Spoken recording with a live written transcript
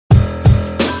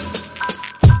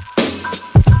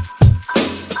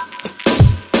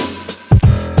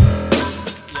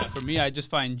for me, I just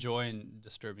find joy in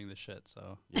disturbing the shit.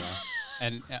 So yeah,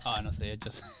 and honestly, it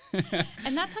just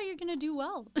and that's how you're gonna do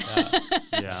well.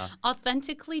 Yeah.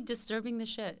 Authentically disturbing the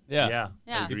shit. Yeah.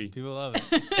 I agree. People love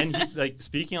it. And like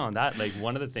speaking on that, like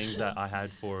one of the things that I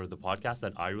had for the podcast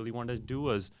that I really wanted to do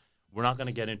was we're not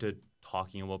gonna get into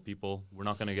talking about people. We're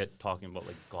not gonna get talking about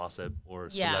like gossip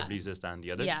or celebrities, this, that, and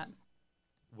the other. Yeah.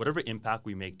 Whatever impact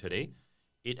we make today,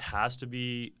 it has to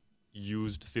be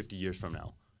used 50 years from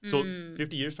now. So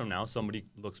 50 years from now, somebody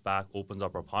looks back, opens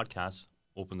up our podcast,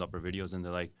 opens up our videos, and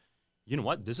they're like, you know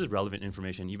what? This is relevant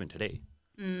information even today.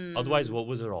 Otherwise, what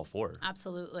was it all for?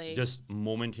 Absolutely. Just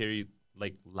momentary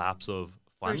like lapse of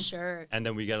fun. For sure. And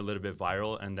then we get a little bit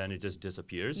viral and then it just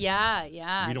disappears. Yeah.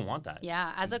 We don't want that.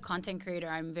 Yeah. As a content creator,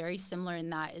 I'm very similar in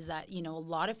that is that, you know, a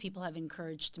lot of people have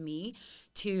encouraged me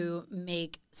to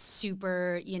make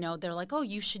super, you know, they're like, oh,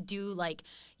 you should do like,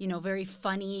 you know, very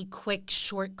funny, quick,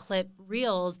 short clip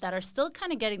reels that are still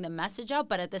kind of getting the message out.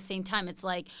 But at the same time, it's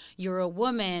like, you're a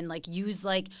woman, like use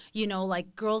like, you know,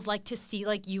 like girls like to see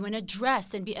like you in a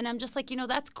dress and I'm just like, you know,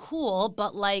 that's cool.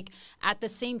 But like at the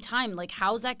same time, like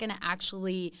how's that going to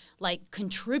actually like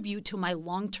contribute to my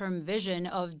long-term vision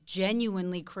of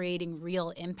genuinely creating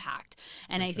real impact?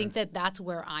 And I think that that's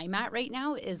where I'm at right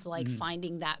now is like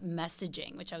finding that messaging,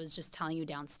 which I was just telling you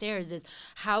downstairs, is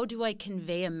how do I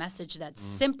convey a message that's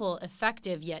simple,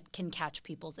 effective, yet can catch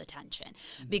people's attention?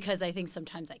 Because I think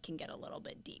sometimes I can get a little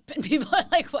bit deep and people are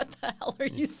like, what the hell are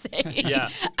you saying? Yeah.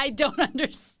 I don't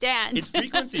understand. It's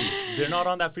frequency. They're not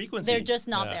on that frequency. They're just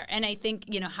not there. And I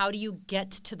think, you know, how do you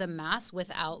get to the mass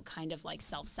without kind of like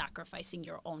self-sacrificing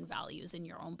your own values and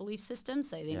your own belief systems?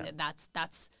 So I think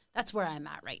that's where I'm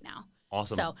at right now.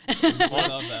 Awesome. So I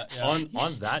love that. Yeah.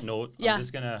 On that note, I'm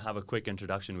just going to have a quick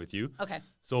introduction with you. Okay.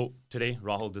 So today,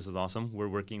 Rahul, this is awesome. We're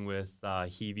working with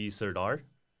Hevi Serdar.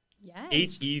 Yes.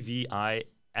 Hevis.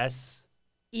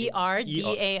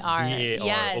 Erdar.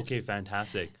 Yes. Okay,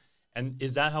 fantastic. And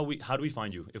is that how do we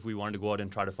find you if we wanted to go out and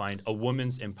try to find a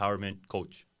women's empowerment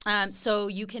coach? So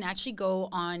you can actually go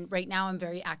on, right now I'm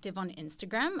very active on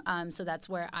Instagram. So that's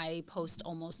where I post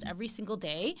almost every single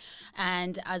day.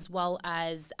 And as well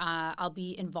as I'll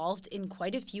be involved in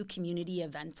quite a few community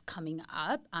events coming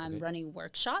up. I'm running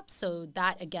workshops. So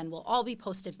that, again, will all be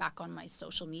posted back on my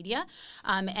social media.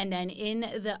 And then in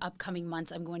the upcoming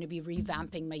months, I'm going to be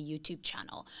revamping my YouTube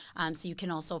channel. So you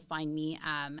can also find me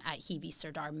at Hevi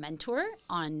Serdar Mentor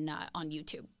on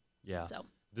YouTube. Yeah. So.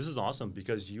 This is awesome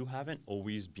because you haven't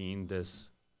always been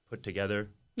this put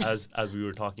together as we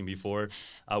were talking before.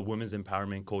 Women's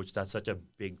empowerment coach, that's such a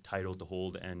big title to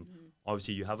hold. And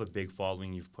obviously you have a big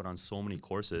following. You've put on so many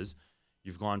courses.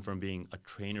 You've gone from being a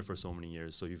trainer for so many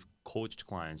years. So you've coached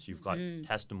clients. You've got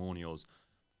testimonials,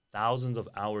 thousands of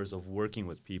hours of working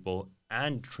with people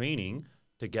and training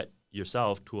to get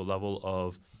yourself to a level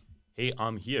of, hey,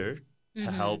 I'm here to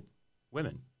help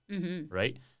women,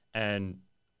 right? And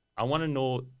I want to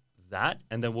know that,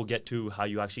 and then we'll get to how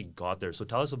you actually got there. So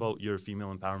tell us about your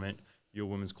female empowerment, your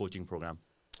women's coaching program.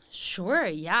 Sure,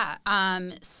 yeah.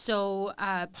 So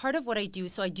part of what I do,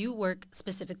 so I do work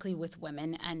specifically with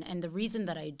women, and the reason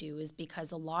that I do is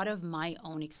because a lot of my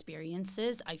own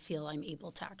experiences, I feel I'm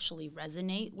able to actually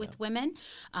resonate with women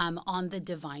on the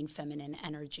divine feminine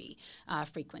energy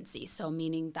frequency. So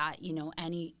meaning that, you know,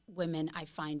 any women I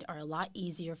find are a lot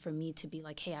easier for me to be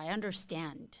like, hey, I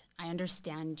understand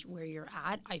where you're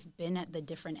at. I've been at the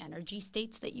different energy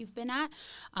states that you've been at,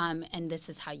 and this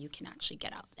is how you can actually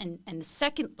get out. And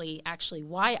secondly, actually,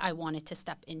 why I wanted to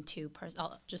step into,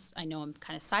 I know I'm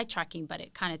kind of sidetracking, but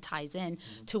it kind of ties in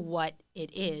to what it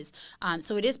is.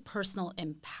 So it is personal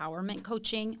empowerment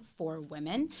coaching for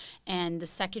women. And the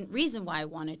second reason why I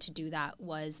wanted to do that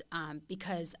was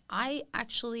because I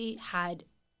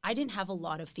didn't have a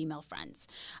lot of female friends.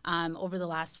 Over the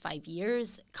last 5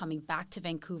 years, coming back to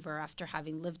Vancouver after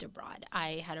having lived abroad,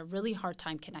 I had a really hard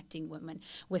time connecting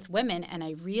with women, and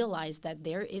I realized that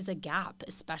there is a gap,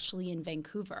 especially in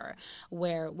Vancouver,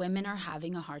 where women are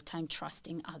having a hard time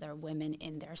trusting other women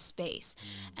in their space.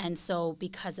 And so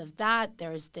because of that,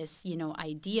 there's this, you know,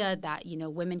 idea that, you know,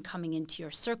 women coming into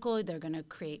your circle, they're going to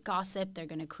create gossip, they're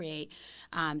going to create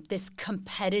this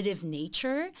competitive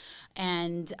nature,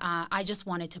 and I just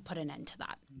wanted to put an end to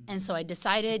that. And so I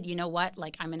decided, you know what,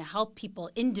 like I'm going to help people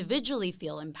individually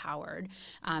feel empowered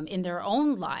in their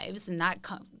own lives. And that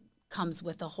comes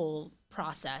with a whole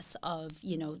process of,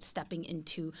 you know, stepping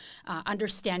into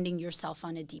understanding yourself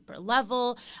on a deeper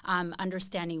level,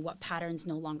 understanding what patterns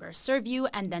no longer serve you,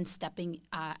 and then stepping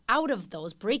out of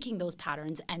those, breaking those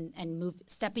patterns and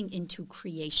stepping into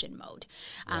creation mode.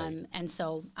 Right. And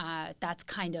so that's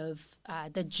kind of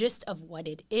the gist of what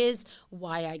it is,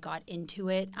 why I got into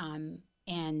it.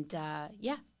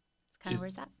 Yeah, it's kind of where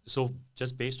it's at. So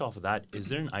just based off of that, is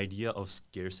there an idea of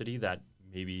scarcity that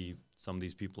maybe some of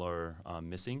these people are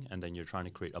missing, and then you're trying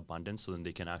to create abundance so then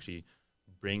they can actually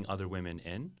bring other women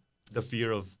in? The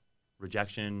fear of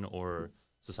rejection or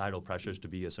societal pressures to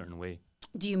be a certain way.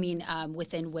 Do you mean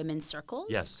within women's circles?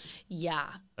 Yes. Yeah.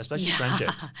 Especially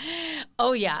friendships.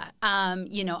 Oh, yeah.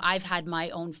 I've had my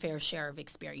own fair share of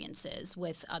experiences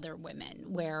with other women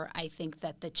where I think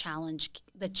that the challenge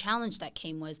that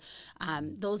came was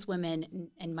those women,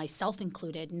 and myself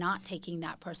included, not taking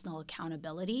that personal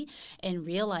accountability and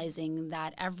realizing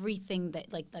that everything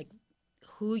that like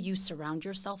who you surround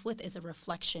yourself with is a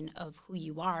reflection of who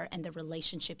you are and the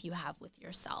relationship you have with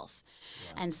yourself.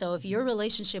 Yeah. And so if your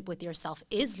relationship with yourself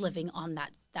is living on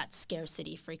that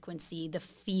scarcity frequency, the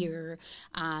fear,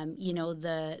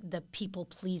 the people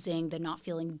pleasing, the not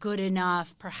feeling good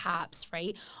enough, perhaps,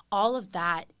 right? All of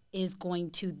that is going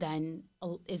to then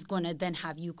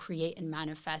have you create and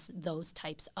manifest those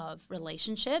types of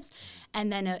relationships,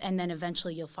 and then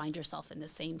eventually you'll find yourself in the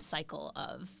same cycle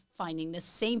of finding the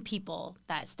same people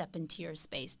that step into your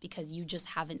space because you just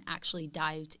haven't actually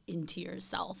dived into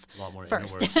yourself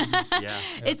first. Yeah.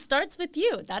 It starts with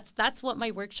you. That's what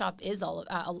my workshop is all.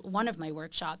 One of my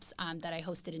workshops that I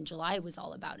hosted in July was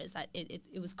all about is that it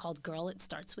was called "Girl, It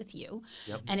Starts With You,"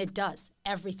 and it does.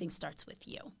 Everything starts with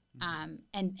you,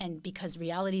 and because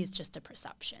reality is just a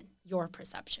perception, your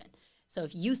perception. So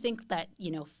if you think that,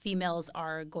 females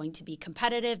are going to be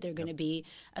competitive, they're going to be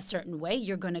a certain way,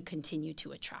 you're going to continue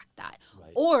to attract that.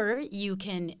 Right. Or you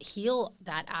can heal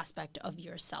that aspect of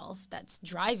yourself that's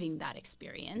driving that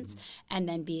experience and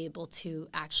then be able to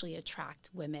actually attract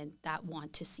women that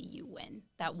want to see you win,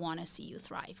 that want to see you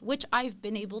thrive, which I've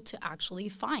been able to actually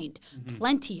find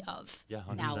plenty of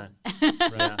now.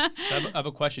 Right. I have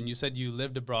a question. You said you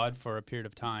lived abroad for a period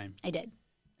of time. I did.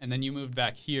 And then you moved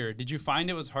back here. Did you find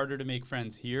it was harder to make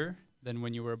friends here than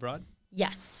when you were abroad?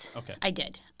 Yes. Okay. I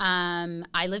did.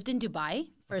 I lived in Dubai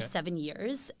for 7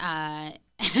 years. And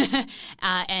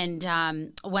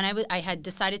when I had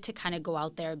decided to kind of go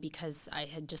out there because I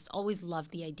had just always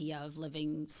loved the idea of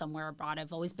living somewhere abroad.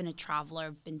 I've always been a traveler.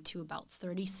 I've been to about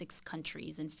 36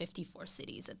 countries and 54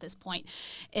 cities at this point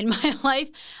in my life.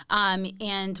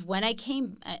 And when I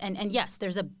came, and yes,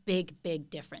 there's a big, big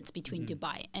difference between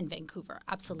Dubai and Vancouver.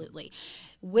 Absolutely.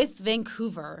 With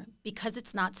Vancouver, because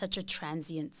it's not such a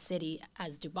transient city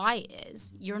as Dubai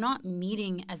is, you're not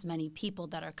meeting as many people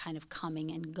that are kind of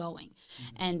coming and going.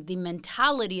 And the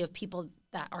mentality of people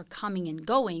that are coming and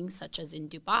going, such as in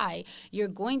Dubai, you're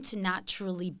going to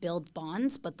naturally build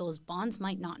bonds, but those bonds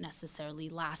might not necessarily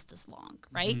last as long,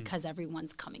 right? Because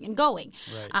everyone's coming and going.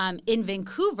 Right. In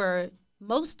Vancouver,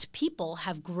 most people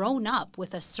have grown up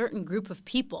with a certain group of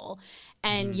people,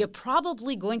 and you're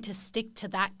probably going to stick to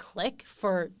that clique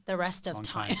for the rest of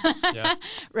time. Yeah.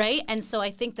 Right? And so I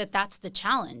think that that's the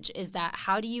challenge, is that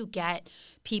how do you get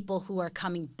people who are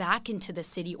coming back into the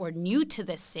city or new to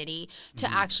this city to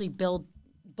actually build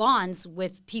bonds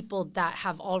with people that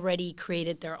have already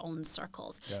created their own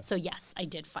circles. Yeah. So yes, I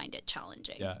did find it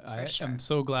challenging. Yeah, I'm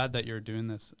so glad that you're doing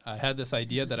this. I had this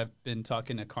idea that I've been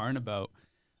talking to Karn about.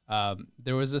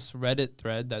 There was this Reddit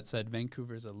thread that said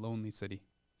Vancouver's a lonely city.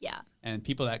 Yeah. And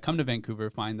people that come to Vancouver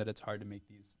find that it's hard to make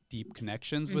these deep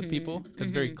connections with people because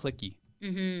it's very cliquey.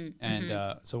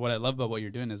 And so what I love about what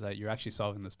you're doing is that you're actually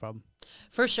solving this problem.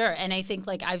 For sure. And I think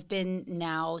I've been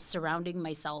now surrounding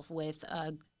myself with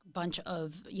a bunch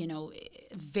of,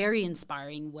 very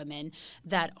inspiring women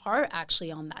that are actually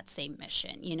on that same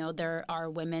mission. There are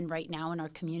women right now in our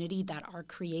community that are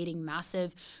creating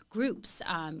massive groups,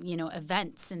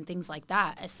 events and things like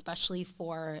that, especially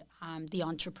for the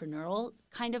entrepreneurial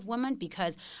kind of women,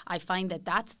 because I find that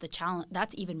that's the challenge.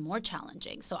 That's even more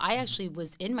challenging. So I actually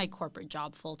was in my corporate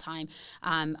job full time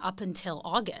up until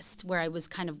August, where I was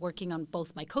kind of working on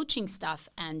both my coaching stuff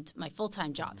and my full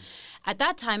time job. At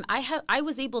that time, I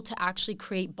was able to actually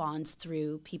create bonds through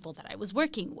people that I was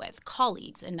working with,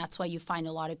 colleagues, and that's why you find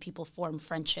a lot of people form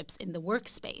friendships in the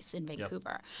workspace in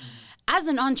Vancouver. As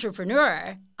an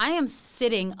entrepreneur, I am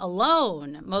sitting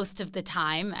alone most of the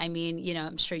time. I mean,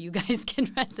 I'm sure you guys can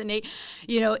resonate,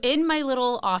 in my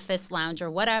little office lounge or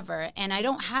whatever, and I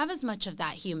don't have as much of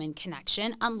that human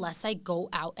connection unless I go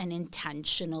out and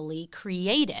intentionally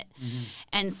create it.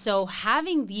 And so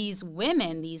having these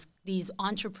women, these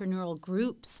entrepreneurial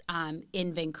groups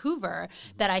in Vancouver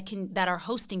that are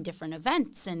hosting different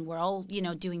events, and we're all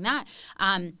doing that,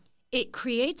 it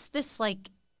creates this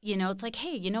it's like,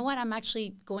 hey, you know what? I'm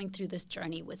actually going through this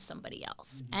journey with somebody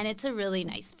else. And it's a really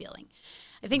nice feeling.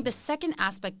 I think the second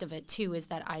aspect of it, too, is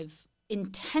that I've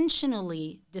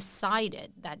intentionally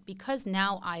decided that because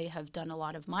now I have done a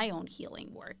lot of my own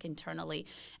healing work internally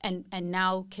and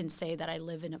now can say that I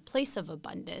live in a place of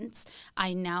abundance,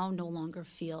 I now no longer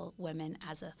feel women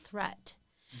as a threat.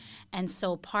 And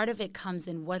so part of it comes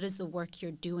in what is the work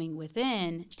you're doing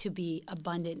within to be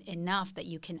abundant enough that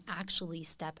you can actually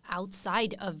step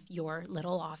outside of your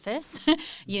little office,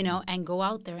 you know, and go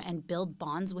out there and build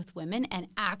bonds with women and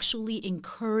actually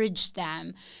encourage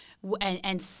them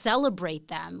and celebrate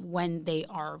them when they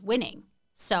are winning.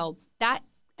 So that,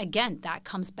 again, that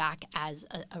comes back as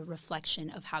a reflection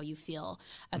of how you feel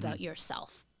about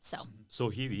yourself. So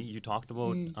Hevi, you talked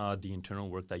about the internal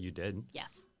work that you did.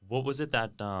 Yes. What was it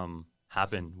that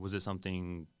happened? Was it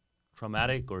something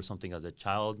traumatic or something as a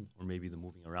child or maybe the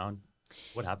moving around?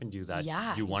 What happened to you that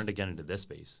you wanted to get into this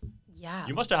space? Yeah.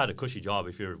 You must have had a cushy job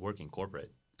if you're working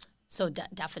corporate. So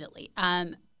definitely.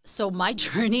 So my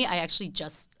journey, I actually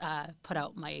just put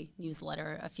out my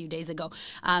newsletter a few days ago.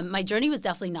 My journey was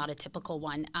definitely not a typical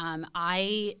one.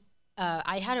 I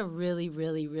had a really,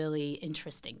 really, really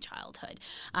interesting childhood.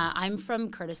 I'm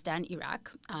from Kurdistan,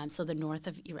 Iraq, so the north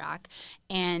of Iraq.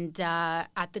 And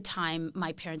at the time,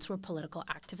 my parents were political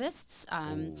activists.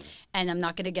 And I'm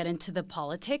not going to get into the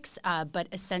politics, but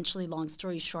essentially, long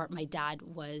story short, my dad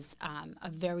was a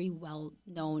very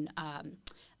well-known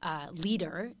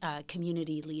leader,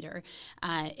 community leader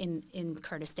in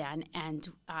Kurdistan. And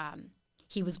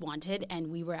he was wanted,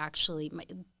 and we were actually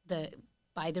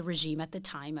by the regime at the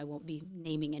time, I won't be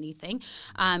naming anything,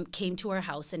 came to our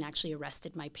house and actually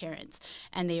arrested my parents.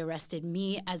 And they arrested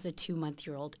me as a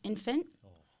 2-month-old infant.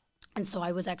 And so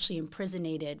I was actually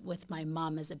imprisoned with my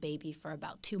mom as a baby for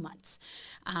about 2 months.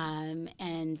 And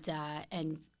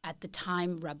at the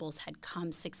time, rebels had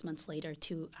come 6 months later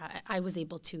to, I was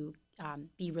able to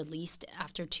be released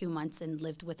after 2 months and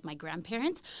lived with my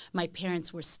grandparents. My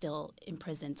parents were still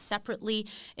imprisoned separately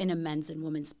in a men's and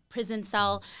women's prison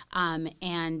cell.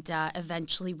 And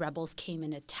eventually rebels came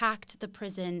and attacked the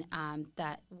prison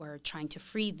that were trying to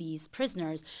free these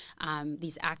prisoners,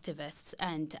 these activists,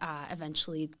 and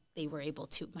eventually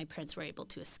my parents were able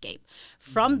to escape.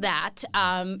 From that,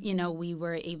 we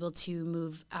were able to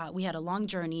move. We had a long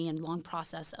journey and long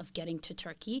process of getting to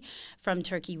Turkey. From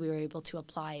Turkey, we were able to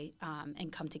apply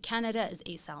and come to Canada as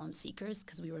asylum seekers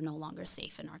because we were no longer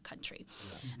safe in our country.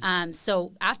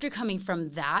 So after coming from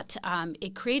that,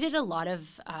 it created a lot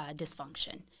of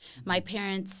dysfunction. My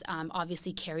parents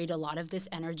obviously carried a lot of this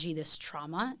energy, this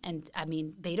trauma, and I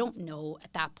mean, they don't know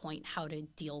at that point how to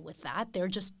deal with that. They're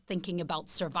just thinking about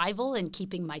survival and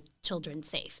keeping my children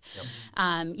safe.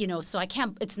 So I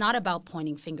can't, it's not about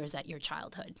pointing fingers at your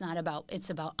childhood. It's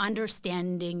about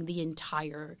understanding the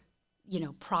entire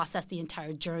process, the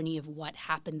entire journey of what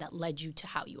happened that led you to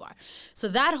how you are. So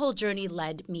that whole journey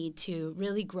led me to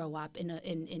really grow up in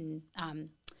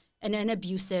an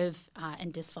abusive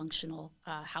and dysfunctional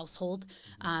household.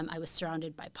 I was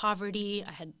surrounded by poverty.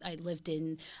 I lived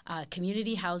in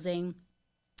community housing.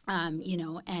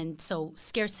 And so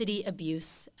scarcity,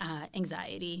 abuse,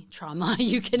 anxiety, trauma,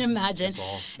 you can imagine.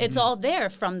 It's all there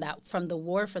from the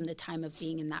war, from the time of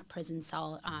being in that prison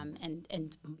cell,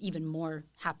 and even more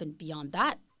happened beyond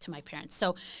that to my parents.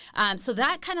 So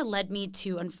that kind of led me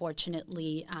to,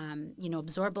 unfortunately,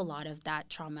 absorb a lot of that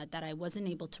trauma that I wasn't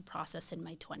able to process in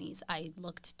my 20s. I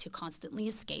looked to constantly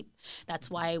escape. That's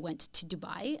why I went to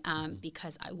Dubai,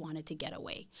 because I wanted to get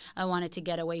away. I wanted to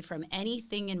get away from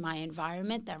anything in my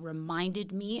environment that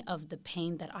reminded me of the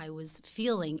pain that I was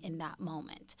feeling in that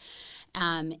moment.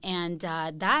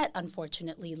 That,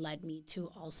 unfortunately, led me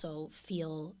to also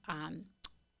feel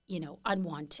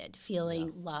unwanted,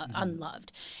 feeling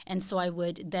unloved. And so I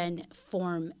would then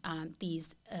form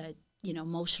these,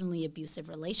 emotionally abusive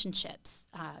relationships,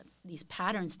 these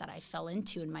patterns that I fell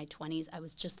into in my 20s. I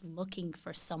was just looking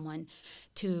for someone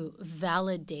to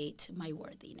validate my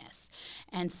worthiness.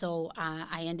 And so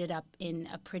I ended up in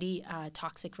a pretty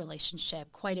toxic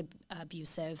relationship, quite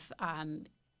abusive,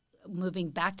 moving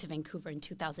back to Vancouver in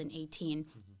 2018.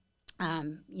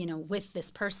 With this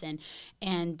person.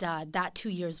 And that 2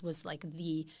 years was like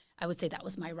I would say that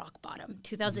was my rock bottom.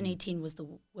 2018 was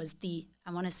the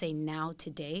I want to say now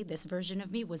today, this version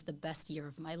of me was the best year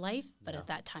of my life, but at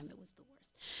that time it was the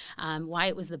worst. Why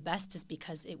it was the best is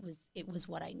because it was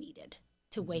what I needed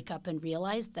to wake up and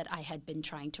realize that I had been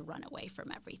trying to run away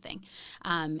from everything,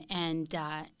 and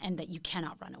that you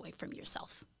cannot run away from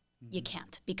yourself. You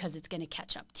can't, because it's going to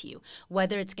catch up to you.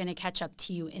 Whether it's going to catch up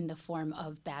to you in the form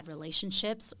of bad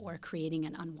relationships or creating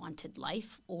an unwanted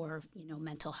life or,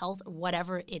 mental health or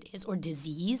whatever it is, or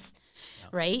disease,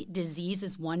 right? Disease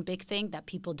is one big thing that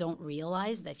people don't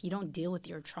realize, that if you don't deal with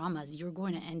your traumas, you're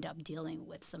going to end up dealing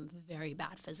with some very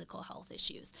bad physical health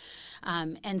issues.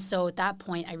 And so at that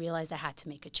point, I realized I had to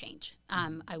make a change.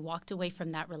 I walked away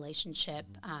from that relationship,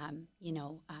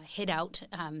 hid out,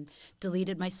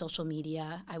 deleted my social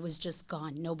media. I was just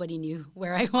gone. Nobody knew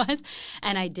where I was.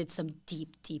 And I did some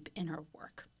deep, deep inner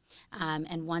work.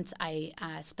 And once I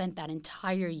spent that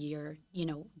entire year,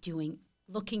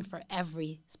 looking for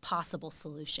every possible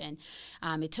solution,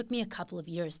 it took me a couple of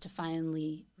years to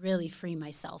finally really free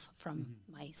myself from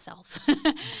myself.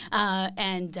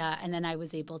 And then I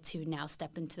was able to now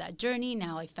step into that journey.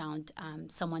 Now I found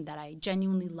someone that I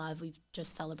genuinely love. We've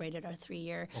just celebrated our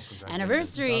 3-year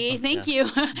anniversary. Awesome. Thank you.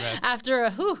 After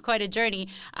quite a journey,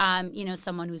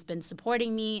 someone who's been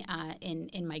supporting me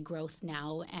in my growth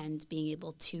now, and being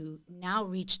able to now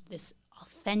reach this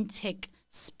authentic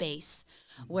space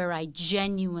where I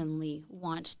genuinely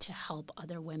want to help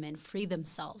other women free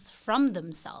themselves from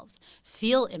themselves,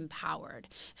 feel empowered,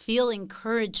 feel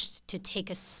encouraged to take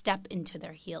a step into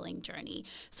their healing journey,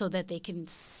 so that they can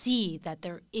see that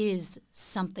there is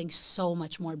something so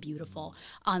much more beautiful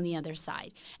on the other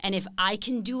side. And if I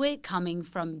can do it coming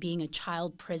from being a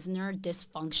child prisoner,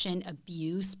 dysfunction,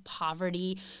 abuse,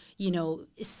 poverty,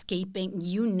 escaping,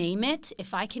 you name it,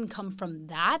 if I can come from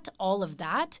that, all of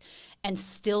that, and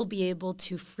still be able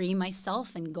to free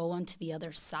myself and go onto the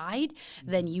other side,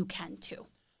 then you can too.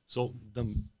 So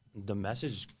the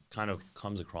message kind of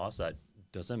comes across that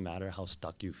doesn't matter how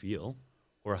stuck you feel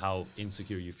or how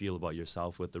insecure you feel about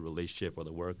yourself with the relationship or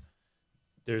the work,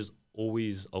 there's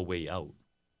always a way out.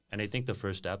 And I think the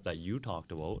first step that you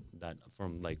talked about, that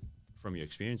from your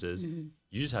experiences,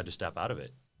 you just had to step out of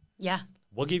it. Yeah.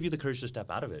 What gave you the courage to step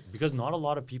out of it? Because not a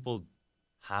lot of people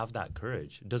have that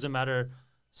courage. It doesn't matter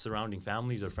surrounding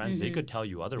families or friends, they could tell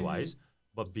you otherwise,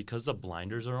 but because the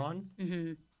blinders are on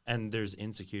and there's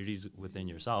insecurities within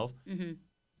yourself,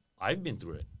 I've been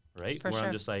through it, right? Where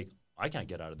I'm just like, I can't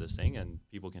get out of this thing, and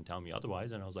people can tell me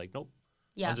otherwise, and I was like, nope,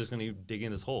 I'm just going to dig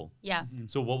in this hole. Yeah.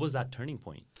 So what was that turning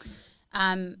point?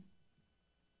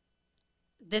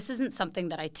 This isn't something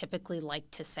that I typically like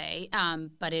to say,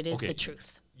 but it is the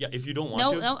truth. Yeah, if you don't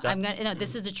want to. No,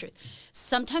 this is the truth.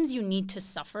 Sometimes you need to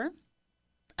suffer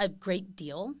a great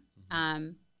deal,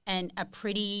 and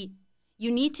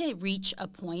you need to reach a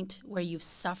point where you've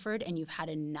suffered and you've had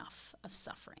enough of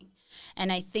suffering.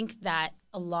 And I think that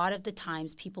a lot of the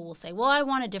times people will say, well, I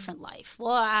want a different life.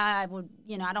 Well, I would,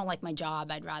 I don't like my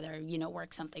job. I'd rather,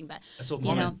 work something, but that's so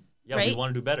common. Yeah, right? We want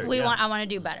to do better. I want to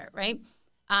do better, right?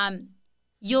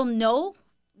 You'll know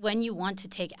when you want to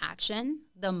take action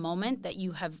the moment that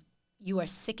you are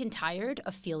sick and tired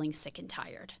of feeling sick and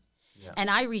tired. Yeah.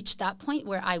 And I reached that point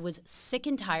where I was sick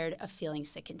and tired of feeling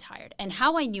sick and tired. And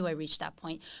how I knew I reached that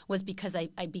point was because I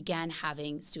began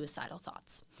having suicidal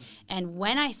thoughts. And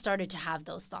when I started to have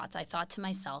those thoughts, I thought to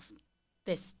myself,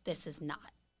 this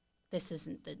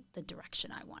isn't the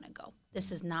direction I want to go.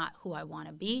 This is not who I want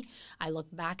to be. I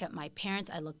look back at my parents.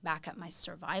 I look back at my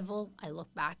survival. I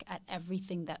look back at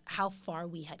everything, how far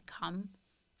we had come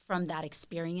from that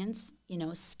experience,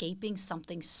 escaping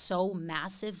something so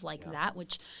massive like that,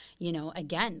 which,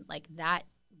 again, like that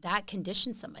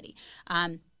conditioned somebody.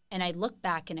 And I look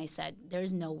back and I said,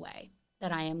 there's no way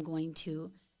that I am going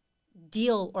to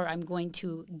I'm going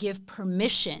to give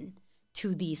permission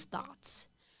to these thoughts.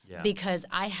 Yeah. Because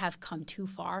I have come too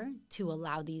far to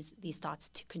allow these thoughts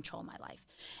to control my life.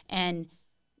 And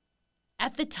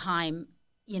at the time,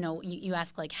 you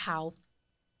ask like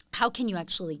how can you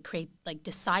actually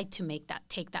decide to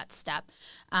take that step?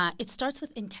 It starts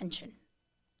with intention.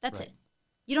 That's it.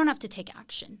 You don't have to take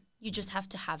action. You just have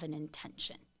to have an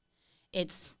intention.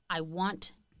 It's, I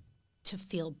want to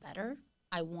feel better.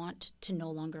 I want to no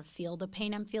longer feel the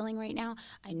pain I'm feeling right now.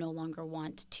 I no longer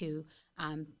want to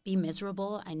be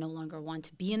miserable. I no longer want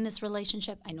to be in this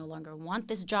relationship. I no longer want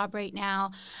this job right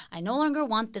now. I no longer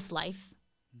want this life.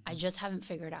 I just haven't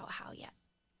figured out how yet.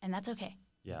 And that's okay.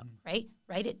 Yeah. Right?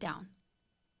 Write it down.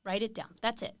 Write it down.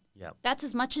 That's it. Yeah. That's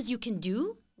as much as you can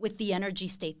do with the energy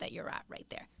state that you're at right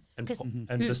there. And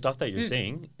the stuff that you're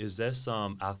saying, is this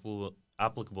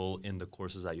applicable in the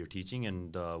courses that you're teaching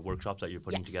and the workshops that you're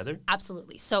putting together?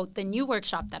 Absolutely. So the new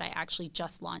workshop that I actually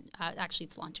just launched, actually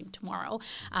it's launching tomorrow,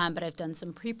 but I've done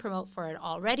some pre-promote for it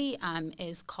already,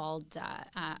 is called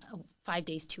 5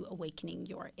 Days to Awakening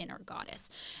Your Inner Goddess.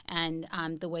 And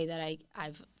the way that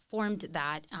I've formed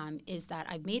that is that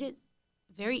I've made it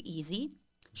very easy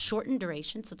short in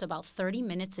duration. So it's about 30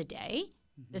 minutes a day.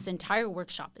 This entire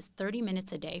workshop is 30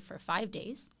 minutes a day for 5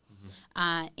 days.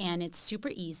 And it's super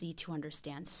easy to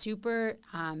understand, super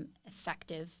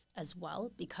effective as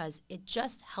well, because it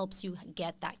just helps you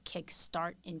get that kick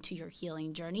start into your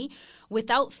healing journey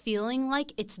without feeling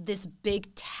like it's this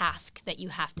big task that you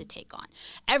have to take on.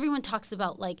 Everyone talks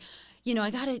about like, you know,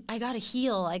 I gotta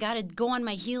heal, I gotta go on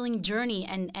my healing journey,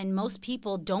 and most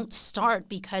people don't start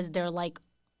because they're like,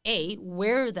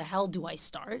 where the hell do I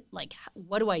start? Like,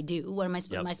 what do I do? What am I,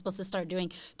 am I supposed to start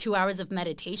doing 2 hours of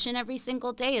meditation every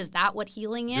single day? Is that what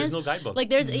healing is? There's no guidebook.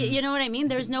 Like, there's, you know what I mean?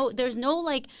 There's no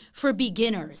like for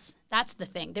beginners. That's the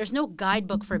thing. There's no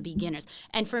guidebook for beginners.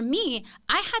 And for me,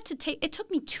 I had to it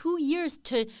took me 2 years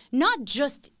to not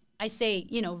just, I say,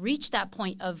 you know, reach that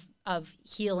point of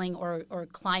healing or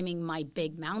climbing my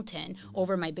big mountain,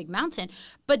 over my big mountain,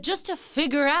 but just to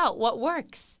figure out what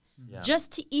works. Yeah.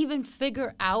 Just to even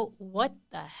figure out what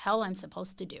the hell I'm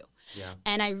supposed to do. Yeah.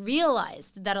 And I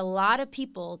realized that a lot of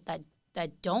people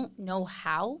that don't know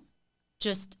how,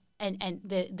 just and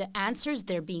the answers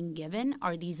they're being given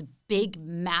are these big,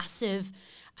 massive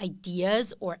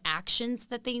ideas or actions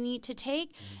that they need to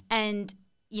take. And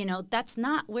you know, that's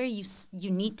not where you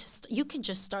need to you could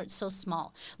just start so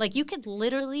small. Like, you could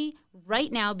literally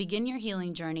right now begin your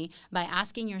healing journey by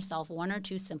asking yourself 1 or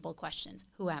 2 simple questions.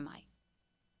 Who am I?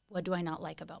 What do I not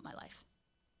like about my life?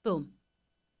 Boom.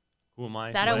 Who am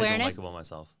I? That what awareness. I don't like about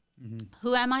myself.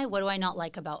 Who am I? What do I not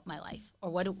like about my life? Or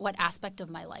what aspect of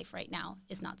my life right now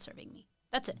is not serving me?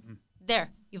 That's it. There.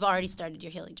 You've already started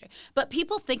your healing journey. But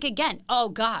people think again, oh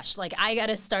gosh, like I got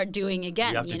to start doing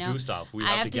again. We have you to know? do stuff. We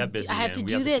have to get busy. I have to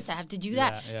do this. I have to do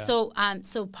that. Yeah.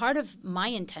 So part of my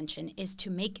intention is to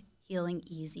make healing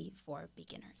easy for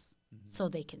beginners. So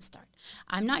they can start.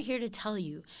 I'm not here to tell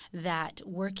you that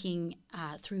working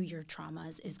through your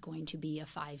traumas is going to be a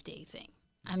 5-day thing.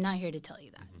 I'm not here to tell you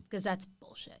that, because that's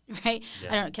bullshit, right?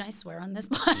 Yeah. I don't. Can I swear on this?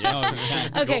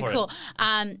 Okay, cool.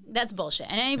 That's bullshit.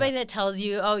 And anybody that tells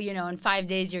you, oh, you know, in 5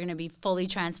 days you're going to be fully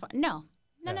transformed, no.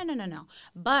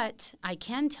 But I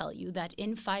can tell you that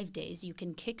in 5 days you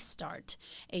can kickstart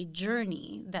a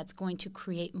journey that's going to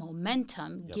create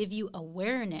momentum, give you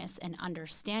awareness and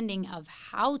understanding of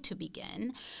how to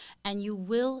begin, and you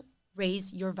will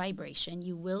raise your vibration,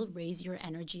 you will raise your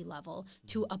energy level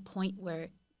to a point where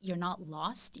you're not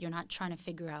lost, you're not trying to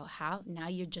figure out how. Now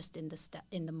you're just in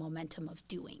the momentum of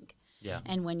doing. Yeah.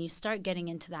 And when you start getting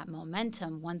into that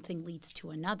momentum, one thing leads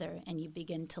to another, and you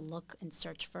begin to look and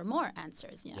search for more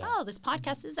answers. You know, oh, this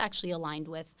podcast is actually aligned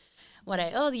with what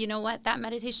you know what, that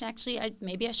meditation actually,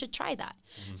 maybe I should try that.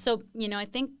 So, you know, I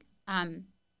think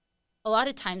a lot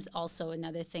of times also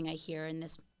another thing I hear in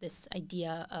this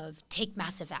idea of take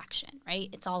massive action, right?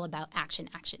 It's all about action,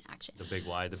 action, action. The big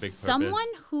why, the big purpose. Someone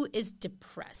who is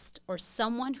depressed or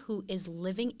someone who is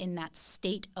living in that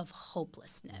state of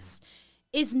hopelessness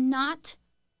is not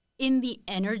in the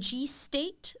energy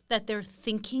state that they're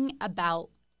thinking about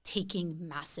taking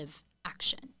massive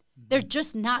action. They're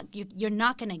just not, you're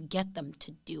not going to get them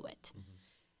to do it.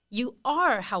 You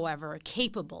are, however,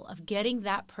 capable of getting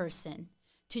that person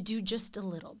to do just a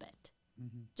little bit.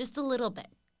 Just a little bit.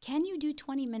 Can you do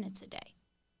 20 minutes a day?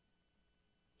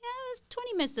 Yeah,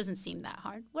 20 minutes doesn't seem that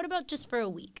hard. What about just for a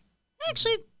week?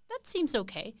 Actually, that seems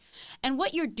okay. And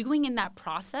what you're doing in that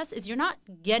process is you're not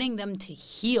getting them to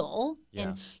heal,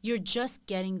 and you're just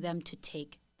getting them to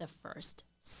take the first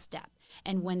step.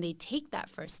 And when they take that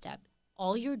first step,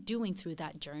 all you're doing through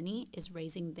that journey is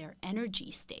raising their energy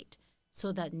state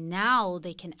so that now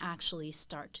they can actually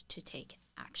start to take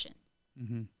action.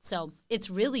 So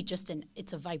it's really just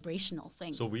it's a vibrational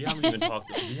thing. So we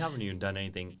haven't even done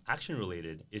anything action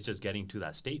related. It's just getting to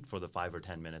that state for the 5 or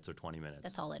 10 minutes or 20 minutes.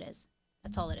 That's all it is.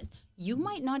 That's all it is. You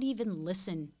might not even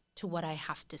listen to what I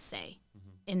have to say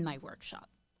in my workshop.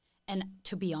 And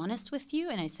to be honest with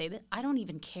you, and I say that, I don't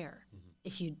even care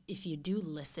if you do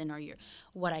listen or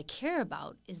what I care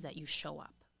about is that you show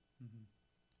up.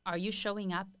 Are you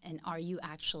showing up, and are you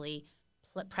actually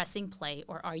pressing play,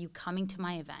 or are you coming to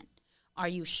my event? Are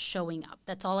you showing up?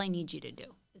 That's all I need you to do.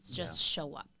 It's just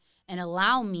show up and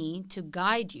allow me to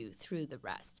guide you through the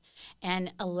rest,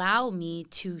 and allow me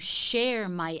to share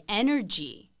my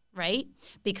energy, right?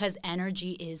 Because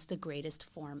energy is the greatest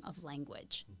form of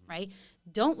language, right?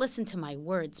 Don't listen to my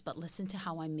words, but listen to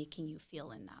how I'm making you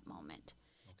feel in that moment.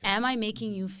 Okay. Am I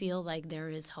making you feel like there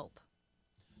is hope?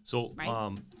 So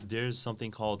there's something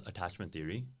called attachment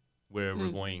theory, where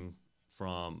we're going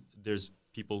from, there's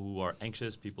people who are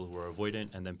anxious, people who are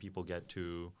avoidant, and then people get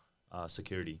to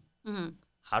security.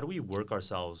 How do we work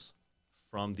ourselves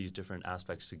from these different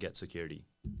aspects to get security?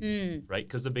 Right?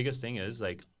 Because the biggest thing is,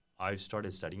 like, I've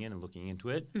started studying it and looking into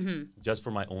it just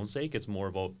for my own sake. It's more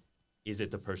about, is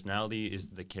it the personality? Is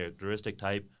it the characteristic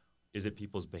type? Is it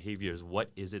people's behaviors?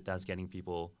 What is it that's getting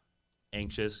people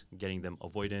anxious, getting them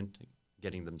avoidant,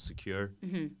 getting them secure?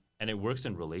 And it works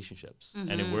in relationships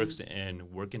and it works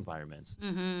in work environments.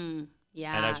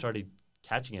 Yeah. And I've started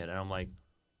catching it and I'm like,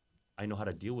 I know how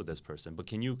to deal with this person. But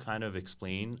can you kind of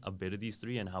explain a bit of these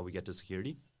three and how we get to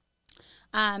security?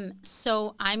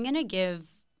 So I'm going to give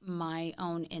my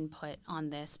own input on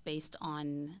this based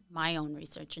on my own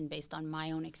research and based on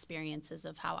my own experiences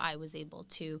of how I was able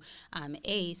to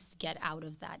get out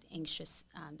of that anxious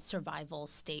survival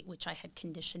state, which I had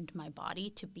conditioned my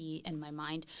body to be in my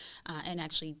mind. And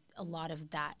actually a lot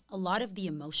of the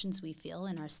emotions we feel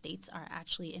in our states are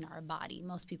actually in our body.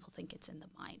 Most people think it's in the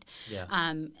mind,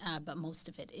 but most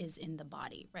of it is in the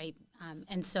body, right?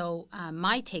 And so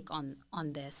my take on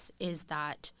this is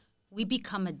that we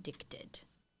become addicted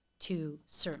to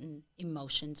certain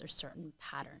emotions or certain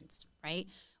patterns, right?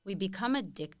 We become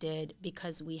addicted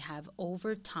because we have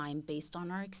over time, based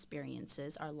on our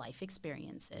experiences, our life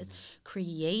experiences,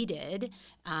 created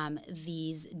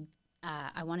these,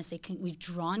 I want to say, we've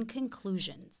drawn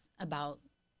conclusions about,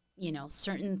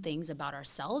 certain things about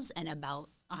ourselves and about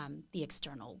the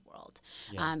external world.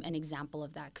 An example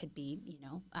of that could be,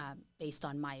 based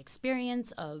on my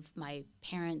experience of my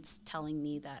parents telling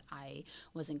me that I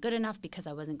wasn't good enough because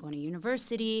I wasn't going to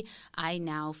university. I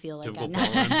now feel like Typical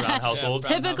I'm brown household.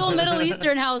 typical Middle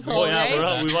Eastern household, right?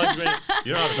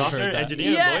 You're not a doctor,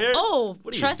 engineer, lawyer? Oh,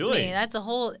 what are trust you doing? me, that's a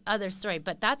whole other story.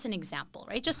 But that's an example,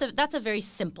 right? That's a very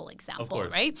simple example,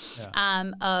 right?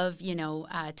 Of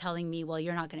telling me, well,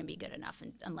 you're not going to be good enough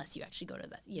unless you actually go to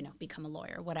become a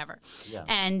lawyer, or whatever.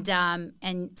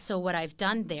 And so what I've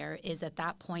done there is, at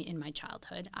that point in my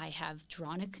childhood, I have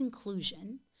drawn a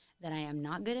conclusion that I am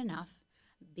not good enough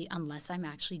unless I'm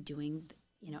actually doing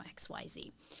X, Y,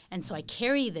 Z. And so I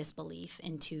carry this belief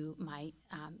into my,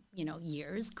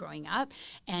 years growing up,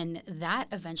 and that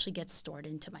eventually gets stored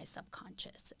into my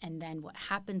subconscious. And then what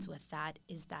happens with that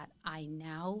is that I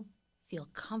now feel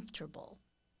comfortable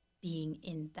being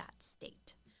in that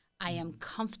state. I am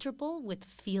comfortable with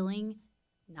feeling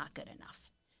not good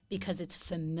enough because it's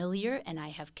familiar, and I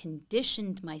have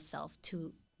conditioned myself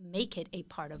to make it a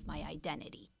part of my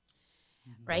identity,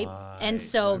 right? And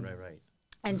so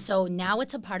And so now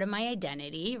it's a part of my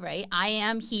identity, right? I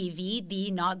am Hevi,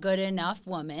 the not good enough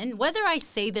woman. Whether I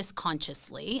say this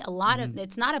consciously,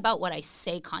 it's not about what I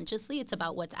say consciously, it's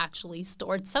about what's actually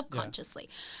stored subconsciously.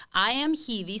 I am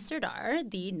Hevi Serdar,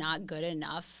 the not good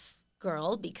enough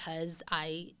girl because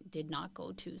I did not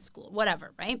go to school,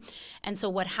 whatever, right? And so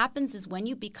what happens is when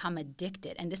you become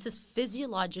addicted, and this is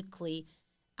physiologically,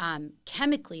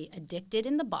 chemically addicted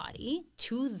in the body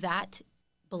to that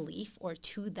belief or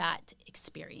to that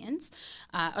experience,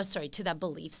 to that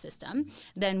belief system,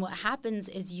 then what happens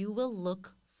is you will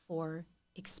look for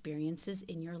experiences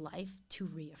in your life to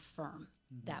reaffirm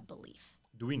that belief.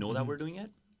 Do we know that we're doing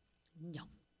it? No.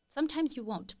 Sometimes you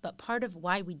won't, but part of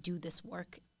why we do this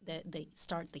work, they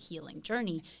start the healing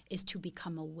journey, is to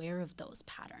become aware of those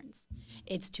patterns.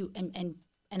 It's to, and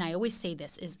I always say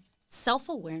this, is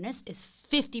self-awareness is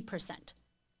 50%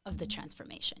 of the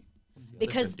transformation.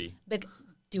 Because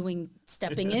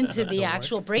stepping into the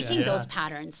actual, breaking those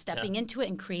patterns, stepping into it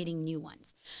and creating new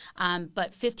ones.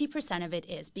 But 50% of it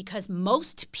is because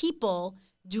most people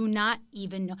do not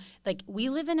even know. Like, we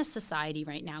live in a society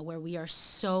right now where we are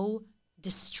so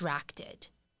distracted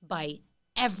by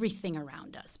everything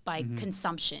around us, by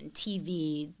consumption,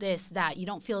 TV, this, that. You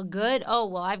don't feel good? Oh,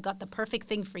 well, I've got the perfect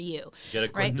thing for you. Get a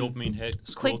quick dopamine hit.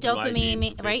 Quick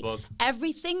dopamine, right?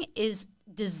 Everything is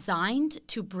designed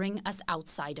to bring us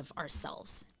outside of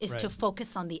ourselves, is to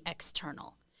focus on the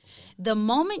external. The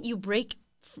moment you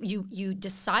you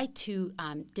decide to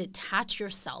detach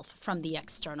yourself from the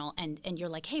external, and you're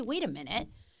like, hey, wait a minute,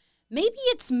 maybe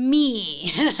it's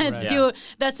me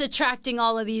that's attracting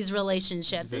all of these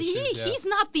relationships. He's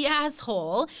not the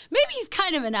asshole. Maybe he's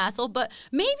kind of an asshole, but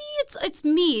maybe it's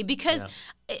me, because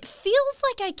it feels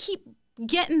like I keep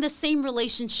getting the same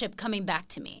relationship coming back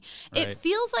to me. It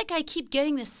feels like I keep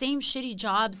getting the same shitty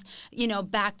jobs,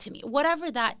 back to me.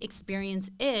 Whatever that experience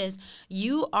is,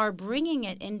 you are bringing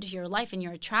it into your life and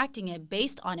you're attracting it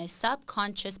based on a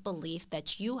subconscious belief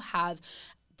that you have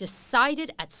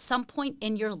decided at some point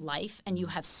in your life, and you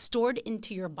have stored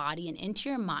into your body and into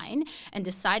your mind, and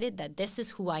decided that this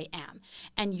is who I am.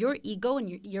 And your ego and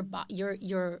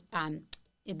your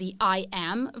the I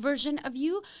am version of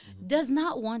you does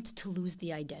not want to lose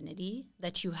the identity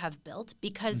that you have built,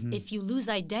 because if you lose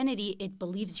identity, it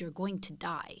believes you're going to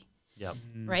die. Yep.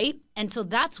 Right? And so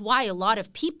that's why a lot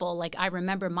of people, like I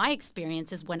remember my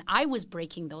experiences when I was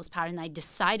breaking those patterns, I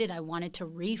decided I wanted to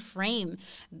reframe,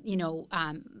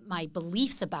 my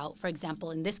beliefs about, for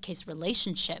example, in this case,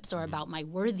 relationships or about my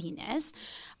worthiness.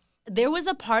 There was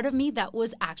a part of me that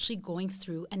was actually going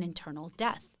through an internal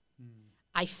death.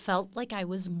 I felt like I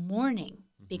was mourning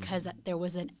because there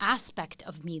was an aspect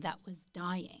of me that was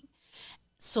dying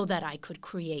so that I could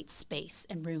create space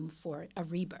and room for a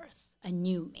rebirth, a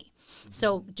new me.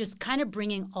 So just kind of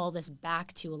bringing all this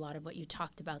back to a lot of what you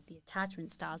talked about, the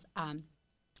attachment styles.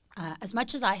 As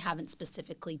much as I haven't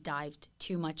specifically dived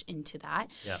too much into that,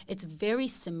 it's very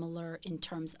similar in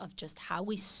terms of just how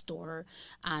we store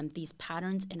these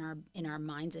patterns in our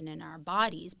minds and in our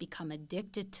bodies, become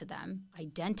addicted to them,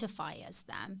 identify as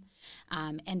them,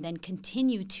 and then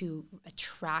continue to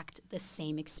attract the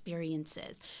same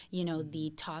experiences.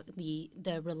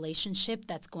 The relationship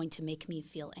that's going to make me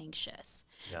feel anxious.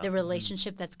 The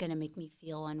relationship that's going to make me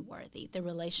feel unworthy, the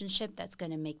relationship that's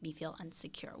going to make me feel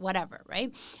insecure, whatever,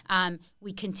 right?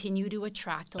 We continue to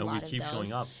attract a lot of those. And we keep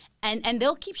showing up. And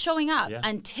they'll keep showing up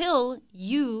until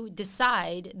you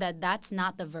decide that that's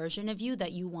not the version of you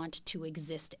that you want to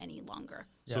exist any longer.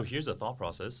 So here's a thought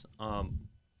process.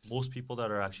 Most people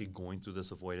that are actually going through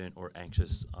this avoidant or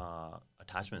anxious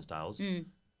attachment styles,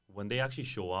 when they actually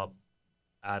show up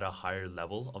at a higher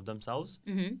level of themselves,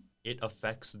 it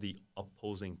affects the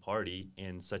opposing party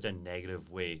in such a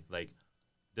negative way. Like,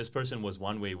 this person was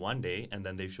one way one day, and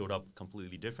then they showed up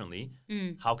completely differently.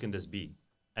 How can this be?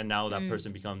 And now that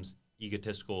person becomes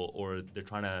egotistical, or they're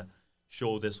trying to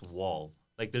show this wall.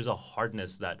 Like, there's a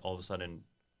hardness that all of a sudden,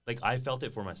 like, I felt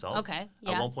it for myself. Okay.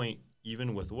 Yeah. At one point,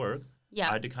 even with work, I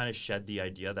had to kind of shed the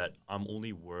idea that I'm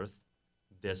only worth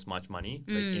this much money,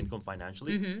 like income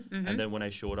financially. And then when I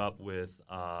showed up with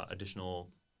additional,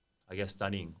 I guess,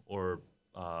 studying or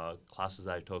classes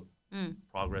that I took,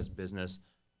 progress, business,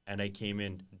 and I came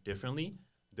in differently,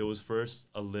 there was first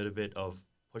a little bit of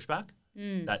pushback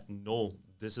that, no,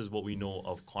 this is what we know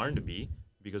of Karn to be,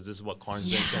 because this is what Karn's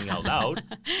been saying out loud.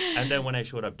 And then when I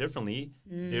showed up differently,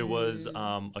 there was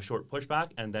a short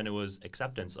pushback, and then it was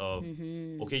acceptance of,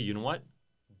 okay, you know what?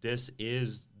 This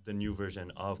is the new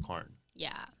version of Karn.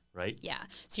 Yeah. Right? Yeah.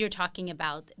 So you're talking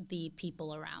about the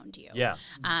people around you. Yeah.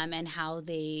 And how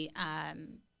they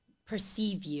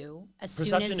perceive you as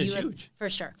Perception soon as you... is huge. For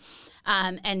sure.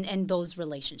 And those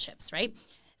relationships, right?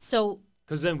 So...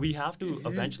 Because then we have to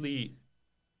eventually...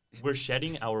 We're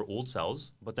shedding our old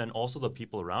selves, but then also the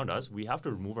people around us, we have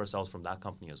to remove ourselves from that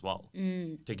company as well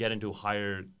to get into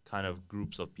higher kind of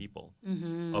groups of people,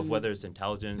 of whether it's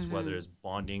intelligence, whether it's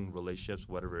bonding, relationships,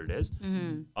 whatever it is.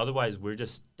 Otherwise, we're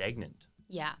just stagnant.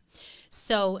 Yeah.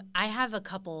 So I have a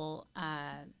couple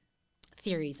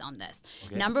theories on this.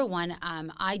 Okay. Number one,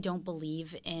 I don't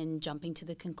believe in jumping to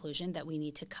the conclusion that we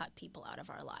need to cut people out of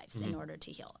our lives in order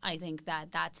to heal. I think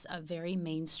that that's a very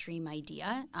mainstream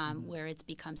idea where it's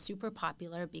become super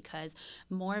popular because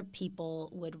more people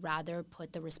would rather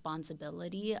put the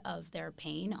responsibility of their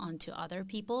pain onto other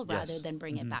people rather than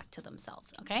bring it back to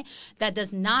themselves. Okay. That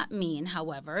does not mean,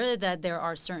 however, that there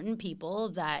are certain people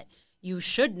that you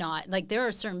should not, like, there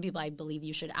are certain people I believe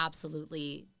you should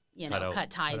absolutely cut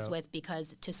ties with,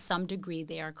 because to some degree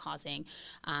they are causing,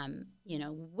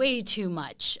 way too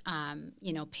much,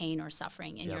 pain or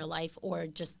suffering in your life, or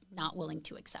just not willing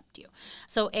to accept you.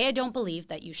 So I don't believe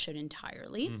that you should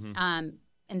entirely.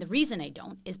 And the reason I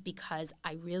don't is because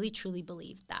I really truly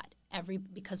believe that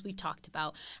because we've talked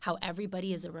about how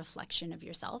everybody is a reflection of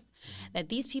yourself, that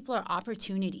these people are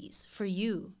opportunities for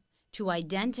you to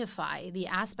identify the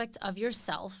aspects of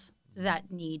yourself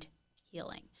that need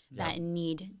healing, that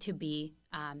need to be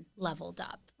leveled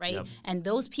up, right? And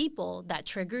those people that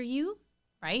trigger you,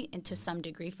 right? And to some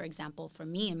degree, for example, for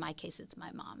me, in my case, it's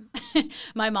my mom.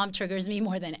 My mom triggers me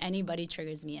more than anybody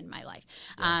triggers me in my life.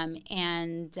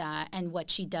 And what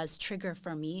she does trigger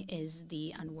for me is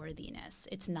the unworthiness.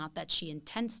 It's not that she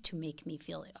intends to make me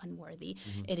feel unworthy.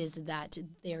 It is that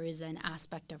there is an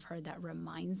aspect of her that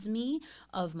reminds me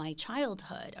of my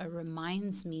childhood, or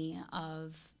reminds me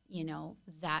of,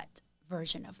 that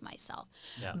version of myself.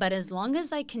 But as long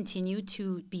as I continue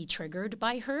to be triggered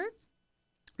by her,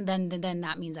 then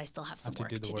that means I still have some work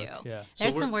to do. Yeah.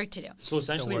 There's some work to do. So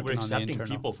essentially, we're accepting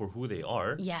people for who they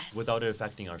are, without it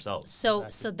affecting ourselves.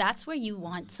 So that's where you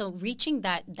want. So reaching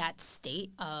that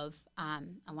state of, I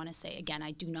want to say again,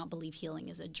 I do not believe healing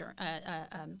is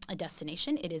a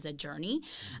destination. It is a journey.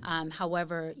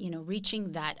 However,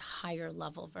 reaching that higher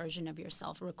level version of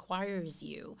yourself requires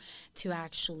you to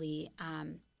actually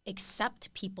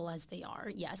accept people as they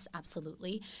are. Yes,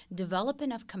 absolutely. Develop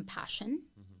enough compassion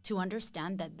to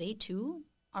understand that they too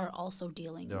are also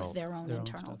dealing They're with their own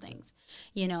internal stuff, things,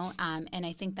 you know, and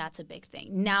I think that's a big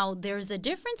thing. Now, there's a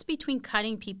difference between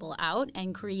cutting people out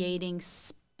and creating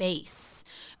space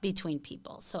between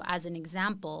people. So as an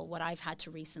example, what I've had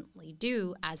to recently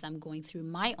do as I'm going through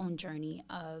my own journey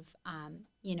of,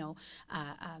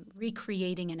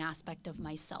 recreating an aspect of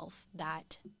myself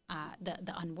that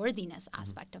the unworthiness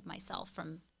aspect of myself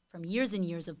from years and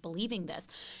years of believing this,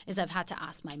 is I've had to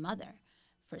ask my mother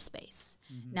for space.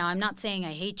 Now, I'm not saying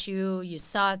I hate you, you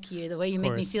suck, the way you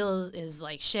make me feel is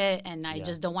like shit, and I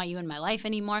just don't want you in my life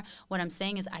anymore. What I'm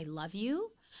saying is I love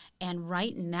you, and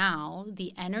right now,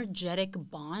 the energetic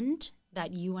bond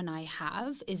that you and I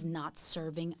have is not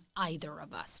serving either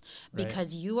of us,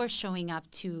 because you are showing up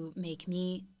to make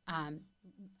me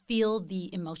feel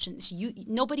the emotions.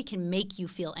 Nobody can make you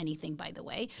feel anything, by the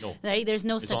way. No. Right? There's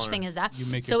no such thing as that.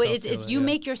 You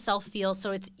make yourself feel.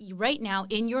 So it's right now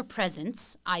in your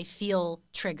presence, I feel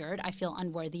triggered. I feel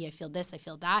unworthy. I feel this. I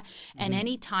feel that. And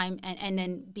anytime, and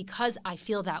then because I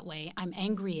feel that way, I'm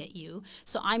angry at you.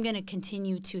 So I'm going to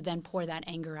continue to then pour that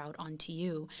anger out onto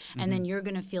you. And then you're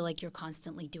going to feel like you're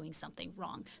constantly doing something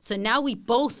wrong. So now we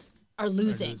both are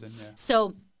losing.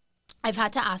 So I've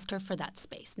had to ask her for that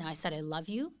space. Now I said, I love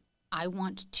you. I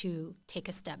want to take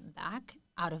a step back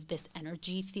out of this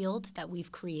energy field that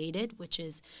we've created, which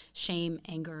is shame,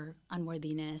 anger,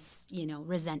 unworthiness,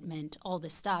 resentment, all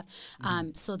this stuff,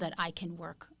 so that I can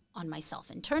work on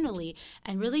myself internally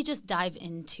and really just dive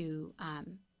into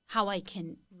how I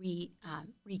can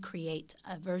recreate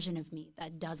a version of me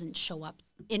that doesn't show up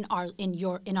in our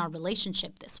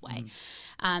relationship this way.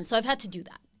 So I've had to do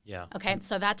that. Yeah. Okay.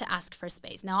 So I've had to ask for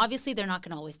space. Now, obviously, they're not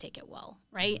going to always take it well,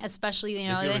 right? Especially, they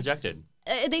feel rejected.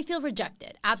 They feel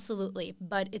rejected, absolutely.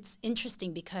 But it's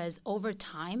interesting because over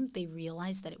time, they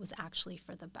realize that it was actually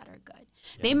for the better good.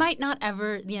 Yeah. They might not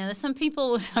ever, some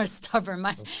people are stubborn.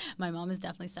 My mom is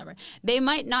definitely stubborn. They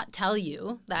might not tell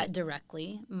you that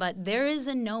directly, but there is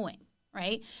a knowing,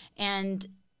 right? And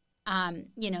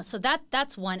so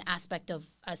that's one aspect of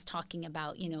us talking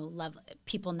about,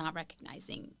 people not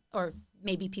recognizing, or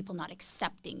maybe people not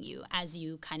accepting you as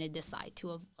you kind of decide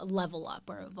to level up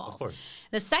or evolve. Of course.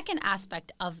 The second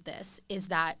aspect of this is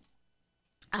that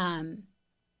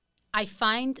I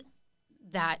find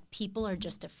that people are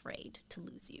just afraid to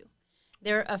lose you.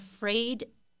 They're afraid.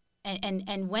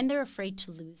 And when they're afraid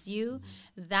to lose you,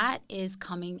 that is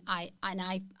coming. I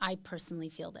personally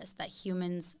feel this, that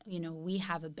humans, we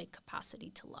have a big capacity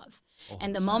to love.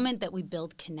 And the moment that we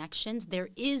build connections, there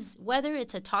is, whether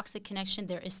it's a toxic connection,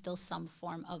 there is still some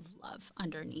form of love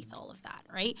underneath all of that,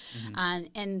 right?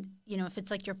 And if it's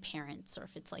like your parents, or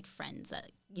if it's like friends that,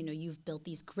 you've built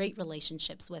these great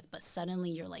relationships with, but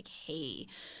suddenly you're like, hey,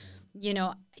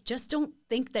 I just don't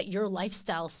think that your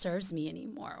lifestyle serves me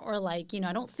anymore. Or like,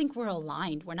 I don't think we're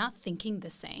aligned. We're not thinking the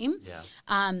same. Yeah.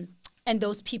 And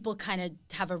those people kind of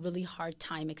have a really hard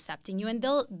time accepting you. And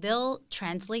they'll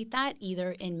translate that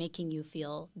either in making you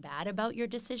feel bad about your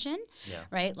decision,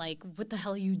 right? Like, what the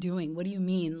hell are you doing? What do you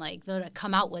mean? Like,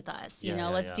 come out with us,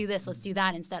 let's do this, let's do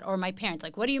that instead. Or my parents,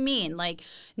 like, what do you mean? Like,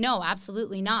 no,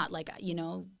 absolutely not. Like,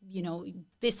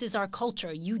 this is our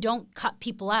culture. You don't cut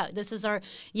people out. This is our,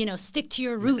 stick to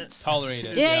your roots. Tolerate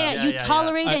it. You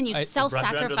tolerate it and you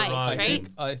self-sacrifice, right?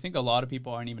 I think a lot of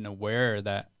people aren't even aware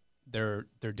that they're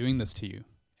doing this to you.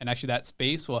 And actually that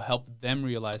space will help them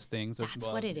realize things as well. That's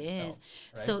what it is.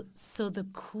 Right? So the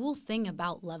cool thing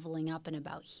about leveling up and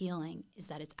about healing is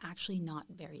that it's actually not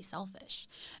very selfish.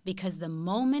 Because the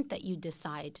moment that you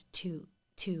decide to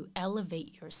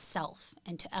elevate yourself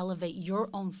and to elevate your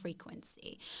own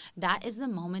frequency, that is the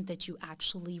moment that you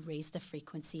actually raise the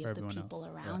frequency of the people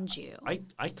around you.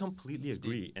 I completely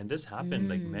agree. And this happened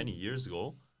like many years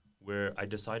ago, where I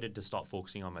decided to stop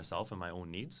focusing on myself and my own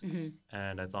needs.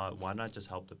 And I thought, why not just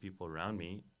help the people around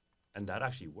me? And that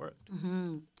actually worked.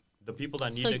 The people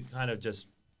that need to kind of just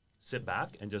sit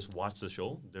back and just watch the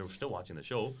show, they're still watching the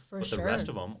show, but the rest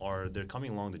of them they're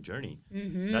coming along the journey.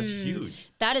 That's huge.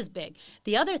 That is big.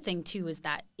 The other thing too is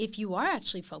that if you are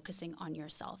actually focusing on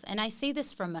yourself, and I say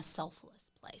this from a selfless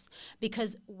place,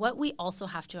 because what we also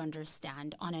have to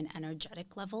understand on an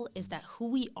energetic level is that who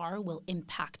we are will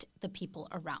impact the people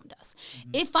around us.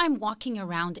 If I'm walking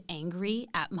around angry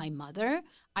at my mother,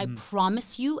 I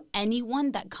promise you,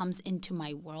 anyone that comes into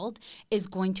my world is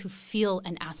going to feel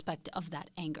an aspect of that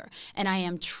anger. And I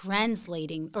am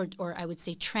translating, or I would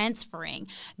say transferring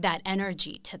that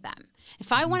energy to them.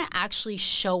 If I want to actually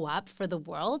show up for the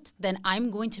world, then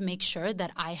I'm going to make sure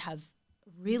that I have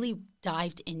really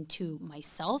dived into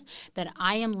myself, that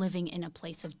I am living in a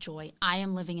place of joy. I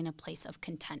am living in a place of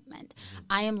contentment.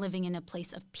 I am living in a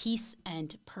place of peace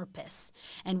and purpose.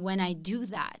 And when I do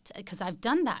that, because I've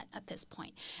done that at this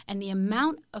point, and the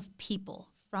amount of people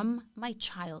from my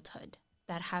childhood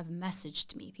that have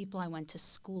messaged me, people I went to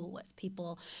school with,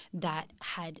 people that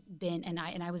had been, and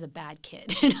I was a bad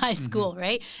kid in high school,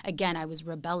 right? Again, I was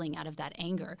rebelling out of that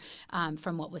anger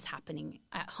from what was happening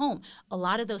at home. A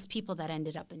lot of those people that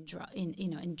ended up in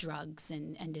drugs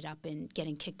and ended up in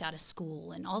getting kicked out of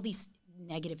school and all these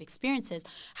negative experiences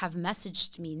have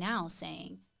messaged me now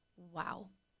saying, wow,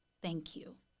 thank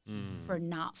you for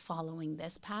not following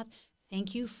this path.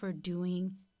 Thank you for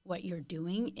doing what you're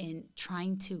doing in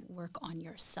trying to work on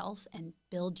yourself and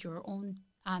build your own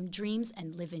dreams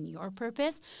and live in your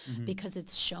purpose, because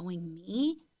it's showing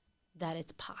me that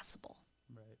it's possible.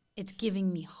 Right. It's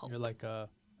giving me hope. You're like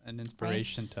an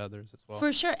inspiration to others as well.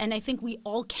 For sure. And I think we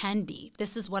all can be.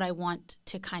 This is what I want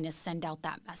to kind of send out,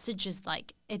 that message is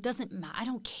like, it doesn't matter. I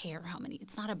don't care how many.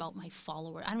 It's not about my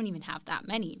followers. I don't even have that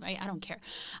many, right? I don't care.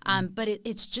 But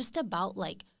it's just about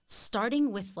like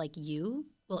starting with like you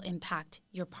will impact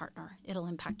your partner. It'll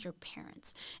impact your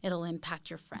parents. It'll impact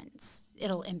your friends.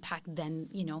 It'll impact then,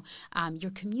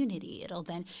 your community. It'll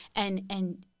then,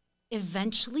 and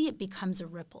eventually it becomes a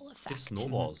ripple effect. It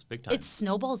snowballs big time. It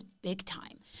snowballs big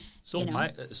time. So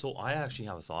so I actually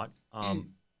have a thought.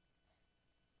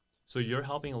 So you're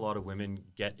helping a lot of women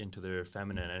get into their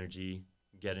feminine energy,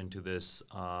 get into this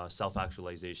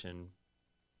self-actualization,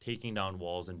 taking down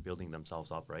walls and building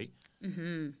themselves up, right?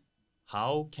 Mm-hmm.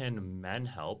 How can men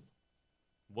help?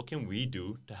 What can we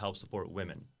do to help support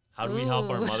women? How do we help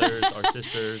our mothers, our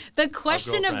sisters? The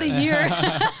question of the year.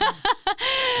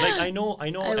 Like I know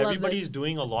everybody's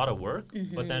doing a lot of work,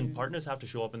 but then partners have to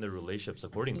show up in their relationships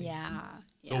accordingly. Yeah.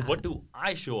 So what do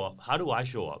I show up? How do I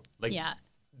show up? Like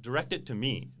direct it to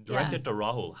me. Direct it to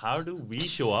Rahul. How do we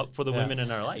show up for the women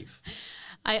in our life?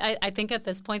 I think at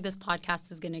this point, this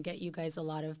podcast is going to get you guys a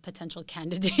lot of potential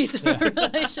candidates for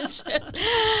relationships.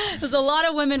 Because a lot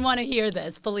of women want to hear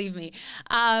this, believe me.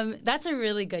 That's a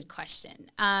really good question.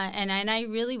 And I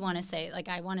really want to say,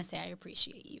 I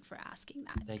appreciate you for asking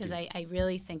that. Because I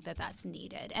really think that that's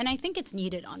needed. And I think it's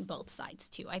needed on both sides,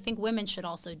 too. I think women should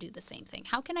also do the same thing.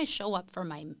 How can I show up for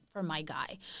my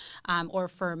guy or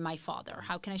for my father?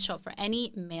 How can I show up for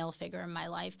any male figure in my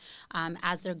life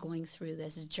as they're going through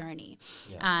this journey?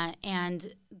 Yeah. And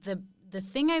the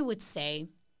thing I would say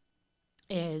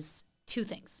is two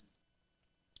things.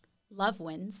 Love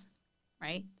wins,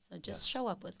 right? So just show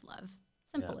up with love.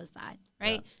 Simple as that,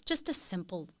 right? Yeah. Just a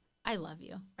simple, I love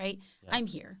you, right? Yeah. I'm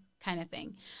here kind of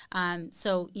thing.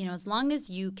 So, as long as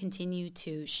you continue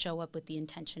to show up with the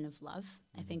intention of love,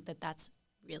 I think that that's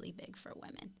really big for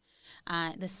women.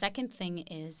 The second thing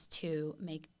is to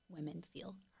make women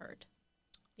feel heard.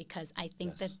 Because I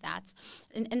think that that's,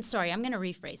 and sorry, I'm going to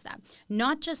rephrase that.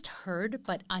 Not just heard,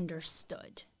 but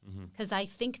understood. Because I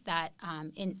think that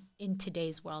in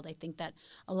today's world, I think that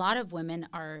a lot of women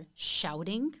are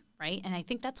shouting, right? And I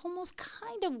think that's almost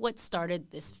kind of what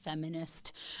started this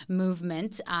feminist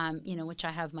movement, which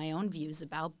I have my own views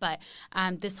about. But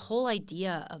this whole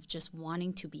idea of just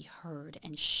wanting to be heard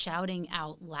and shouting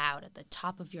out loud at the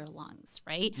top of your lungs,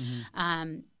 right,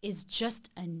 is just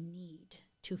a need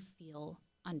to feel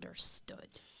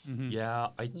understood. Yeah,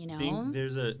 I think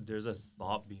there's a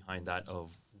thought behind that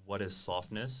of what is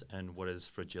softness and what is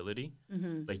fragility.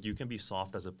 Like you can be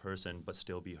soft as a person but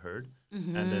still be heard,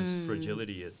 and this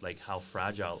fragility is like how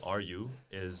fragile are you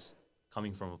is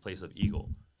coming from a place of ego.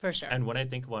 For sure. And when I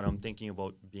think about it, I'm thinking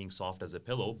about being soft as a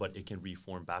pillow, but it can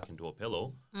reform back into a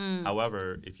pillow.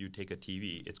 However, if you take a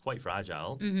TV, it's quite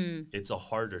fragile. It's a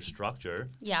harder structure.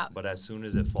 Yeah. But as soon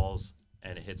as it falls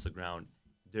and it hits the ground,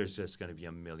 there's just going to be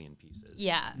a million pieces.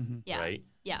 Yeah. Yeah. Right?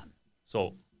 Yeah.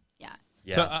 So. Yeah.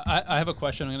 Yeah. So I have a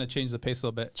question. I'm going to change the pace a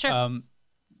little bit. Sure.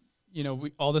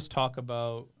 We all this talk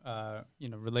about,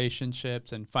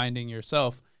 relationships and finding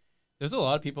yourself. There's a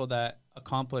lot of people that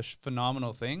accomplish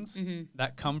phenomenal things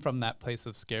that come from that place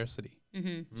of scarcity.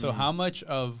 So how much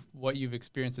of what you've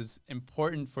experienced is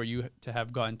important for you to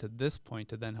have gotten to this point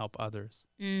to then help others?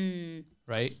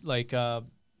 Right? Like, I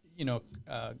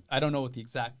don't know what the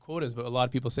exact quote is, but a lot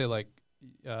of people say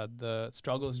the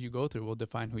struggles you go through will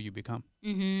define who you become.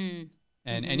 And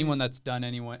anyone that's done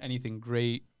anything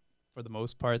great, for the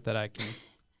most part, that I can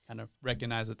kind of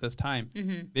recognize at this time,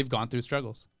 they've gone through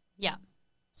struggles. Yeah.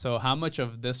 So how much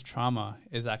of this trauma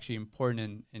is actually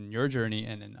important in your journey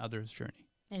and in others' journey?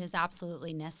 It is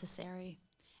absolutely necessary.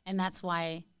 And that's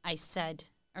why I said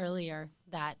earlier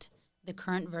that the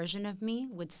current version of me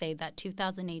would say that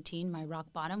 2018, my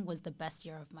rock bottom, was the best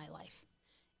year of my life.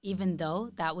 even though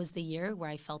that was the year where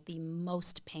I felt the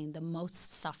most pain, the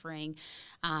most suffering.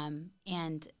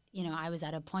 And, you know, I was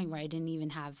at a point where I didn't even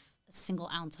have a single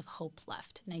ounce of hope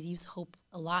left. And I use hope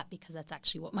a lot because that's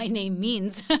actually what my name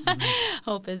means.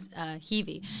 Hope is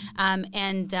Hevi.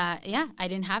 Yeah, I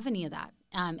didn't have any of that.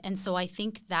 And so I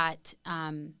think that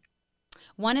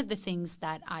one of the things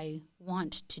that I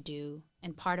want to do,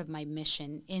 and part of my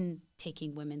mission in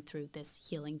taking women through this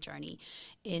healing journey,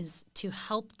 is to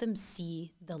help them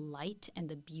see the light and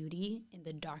the beauty in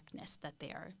the darkness that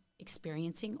they are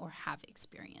experiencing or have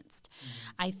experienced.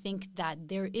 I think that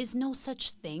there is no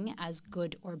such thing as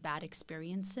good or bad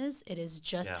experiences. It is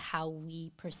just how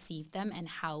we perceive them and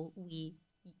how we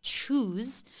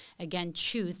choose. Again,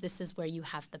 choose. This is where you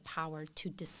have the power to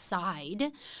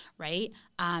decide, right?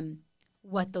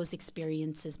 What those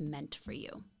experiences meant for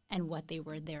you and what they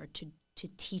were there to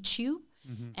teach you.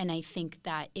 And I think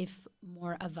that if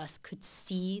more of us could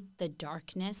see the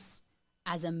darkness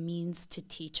as a means to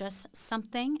teach us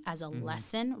something, as a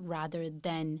lesson, rather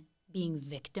than being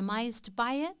victimized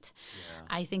by it,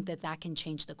 I think that that can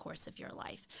change the course of your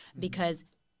life. Because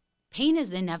pain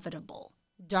is inevitable.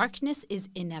 Darkness is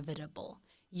inevitable.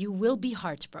 You will be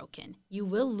heartbroken. You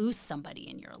will lose somebody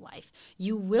in your life.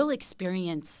 You will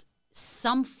experience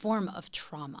some form of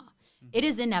trauma. It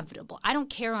is inevitable. I don't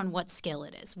care on what scale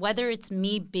it is, whether it's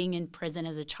me being in prison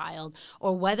as a child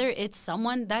or whether it's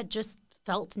someone that just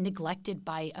felt neglected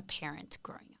by a parent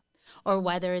growing up, or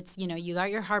whether it's, you know, you got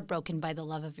your heart broken by the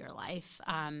love of your life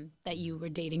that you were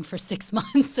dating for 6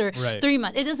 months or 3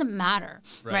 months. It doesn't matter,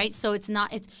 right? So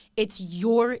it's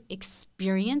your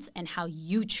experience and how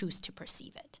you choose to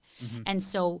perceive it. And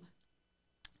so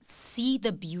see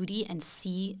the beauty and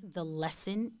see the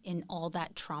lesson in all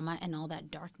that trauma and all that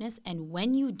darkness. And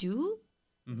when you do,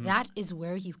 that is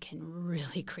where you can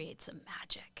really create some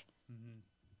magic.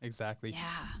 Exactly.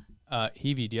 Yeah.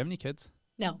 Hevi, do you have any kids?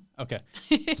 No. Okay.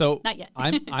 So Not yet.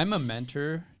 I'm a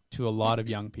mentor to a lot of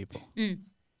young people.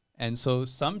 And so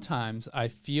sometimes I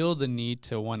feel the need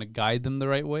to want to guide them the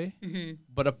right way,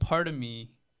 but a part of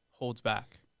me holds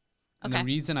back. And the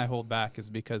reason I hold back is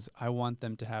because I want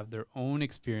them to have their own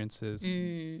experiences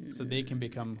so they can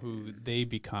become who they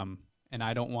become. And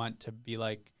I don't want to be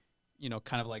like, you know,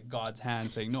 kind of like God's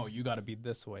hand saying, no, you got to be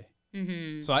this way.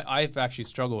 So I've actually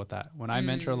struggled with that. When I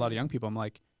mentor a lot of young people, I'm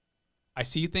like, I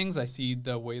see things, I see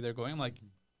the way they're going. I'm like,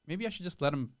 maybe I should just let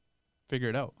them figure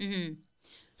it out.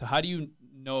 So how do you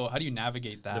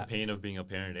navigate that? The pain of being a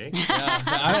parent, eh?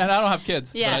 And I don't have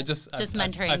kids. Yeah, but just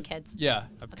mentoring kids. Yeah,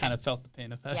 I've kind of felt the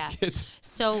pain of having kids.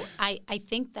 So I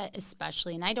think that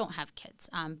especially, and I don't have kids,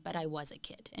 but I was a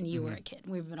kid, and you were a kid.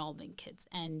 We've all been kids.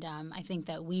 And I think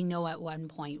that we know at one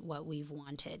point what we've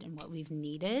wanted and what we've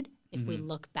needed if we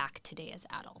look back today as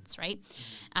adults, right?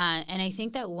 And I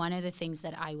think that one of the things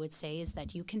that I would say is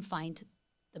that you can find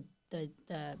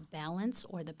the balance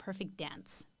or the perfect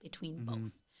dance between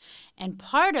both. And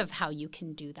part of how you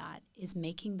can do that is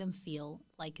making them feel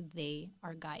like they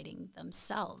are guiding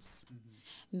themselves,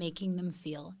 making them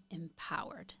feel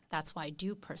empowered. That's why I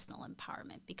do personal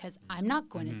empowerment, because I'm not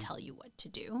going to tell you what to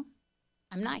do.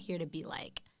 I'm not here to be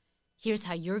like, here's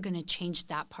how you're going to change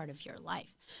that part of your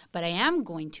life. But I am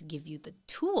going to give you the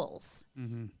tools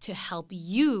to help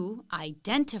you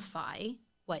identify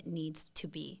what needs to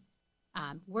be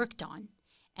worked on,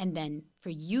 and then for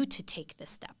you to take the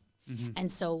step.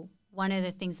 And so one of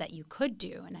the things that you could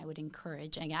do, and I would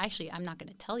encourage, and actually I'm not going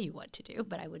to tell you what to do,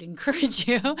 but I would encourage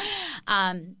you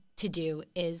to do,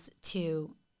 is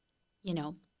to, you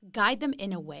know, guide them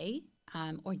in a way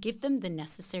or give them the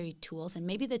necessary tools. And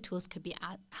maybe the tools could be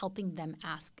helping them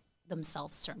ask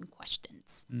themselves certain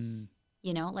questions.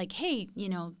 You know, like, hey, you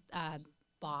know,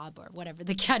 Bob or whatever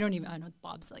the kid, I don't know if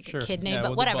Bob's like a kid name,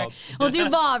 but whatever. We'll do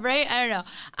Bob, right? I don't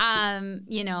know.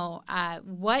 You know,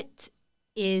 what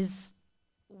is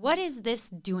this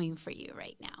doing for you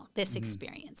right now, this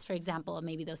experience? For example,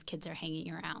 maybe those kids are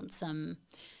hanging around some,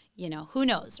 you know, who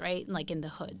knows, right? Like in the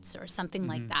hoods or something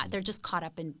like that. They're just caught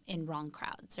up in wrong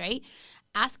crowds, right?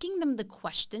 Asking them the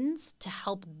questions to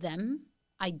help them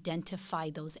identify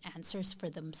those answers for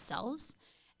themselves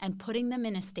and putting them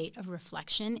in a state of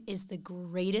reflection is the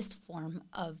greatest form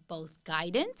of both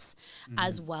guidance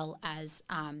as well as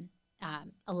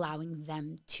allowing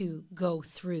them to go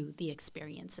through the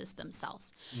experiences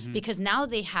themselves. Because now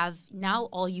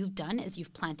all you've done is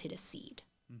you've planted a seed.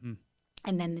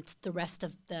 And then it's the rest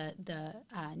of the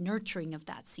nurturing of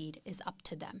that seed is up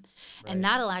to them. And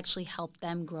that'll actually help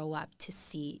them grow up to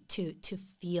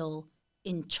feel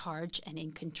in charge and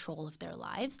in control of their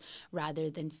lives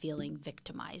rather than feeling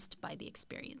victimized by the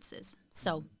experiences.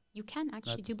 So you can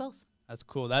actually do both. That's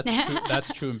cool.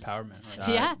 That's true empowerment.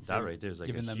 Right? That right there is like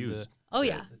Giving a them huge. the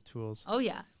tools. Oh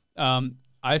yeah.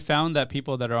 I found that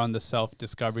people that are on the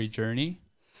self-discovery journey,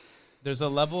 there's a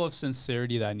level of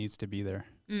sincerity that needs to be there.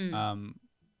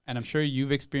 And I'm sure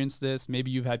you've experienced this.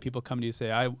 Maybe you've had people come to you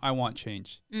say, I want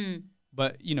change.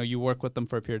 But, you know, you work with them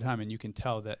for a period of time and you can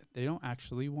tell that they don't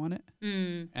actually want it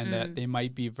and that they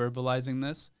might be verbalizing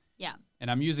this. Yeah.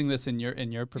 And I'm using this in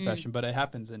your profession, but it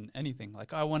happens in anything.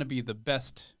 Like, oh, I want to be the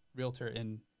best realtor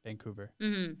in Vancouver.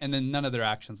 And then none of their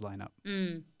actions line up.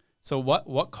 So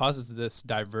what causes this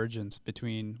divergence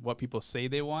between what people say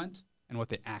they want and what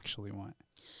they actually want?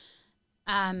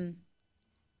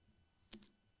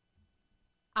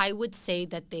 I would say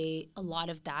that a lot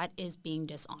of that is being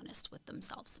dishonest with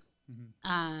themselves.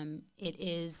 There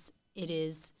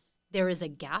is a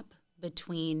gap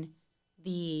between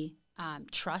the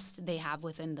trust they have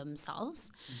within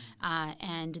themselves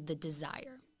and the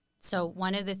desire. So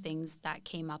one of the things that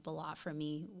came up a lot for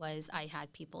me was I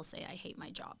had people say, I hate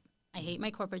my job. I hate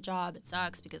my corporate job. It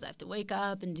sucks because I have to wake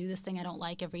up and do this thing I don't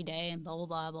like every day and blah, blah,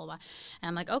 blah, blah, blah. And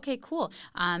I'm like, okay, cool.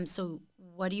 So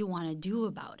what do you want to do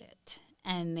about it?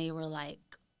 And they were like,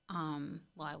 well,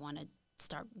 I want to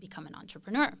start become an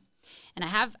entrepreneur. And I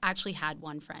have actually had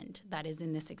one friend that is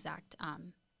in this exact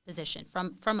position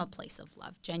from a place of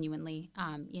love, genuinely,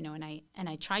 you know, and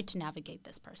I tried to navigate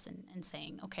this person and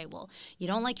saying, okay, well, you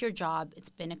don't like your job. It's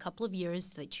been a couple of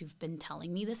years that you've been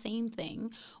telling me the same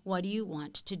thing. What do you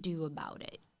want to do about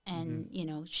it? And, you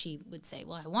know, she would say,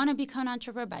 well, I want to become an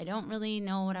entrepreneur, but I don't really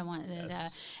know what I want.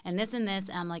 And this and this.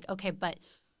 And I'm like, okay, but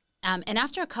and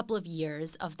after a couple of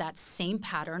years of that same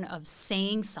pattern of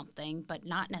saying something but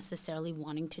not necessarily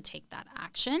wanting to take that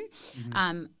action,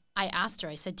 I asked her,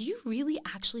 I said, do you really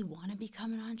actually want to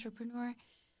become an entrepreneur?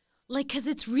 Like, because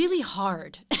it's really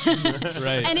hard.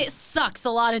 Right. And it sucks a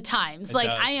lot of times. It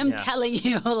does, I am telling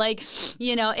you, like,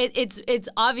 you know, it's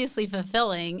obviously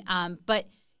fulfilling, but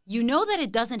you know that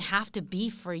it doesn't have to be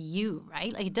for you,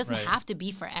 right? Like, it doesn't have to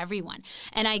be for everyone.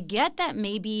 And I get that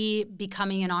maybe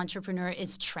becoming an entrepreneur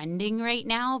is trending right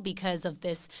now because of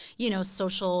this, you know,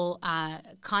 social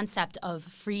concept of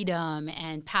freedom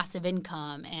and passive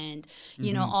income and,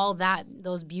 you know, all that,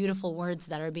 those beautiful words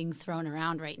that are being thrown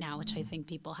around right now, which I think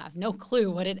people have no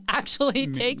clue what it actually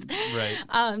takes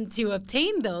to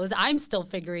obtain those. I'm still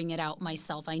figuring it out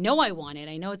myself. I know I want it.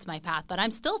 I know it's my path, but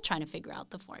I'm still trying to figure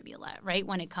out the formula, right?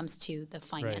 When it comes to the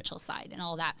financial side and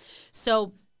all that.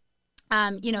 So,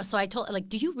 you know, so I told, like,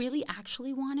 do you really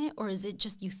actually want it? Or is it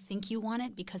just you think you want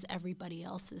it because everybody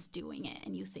else is doing it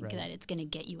and you think that it's going to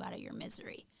get you out of your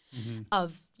misery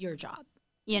of your job,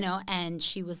 you know? And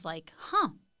she was like,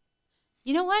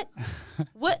 you know what?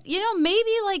 You know,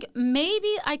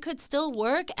 maybe I could still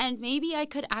work and maybe I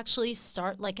could actually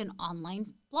start like an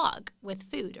online blog with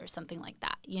food or something like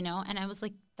that, you know? And I was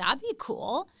like, that'd be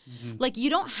cool. Like, you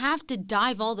don't have to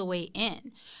dive all the way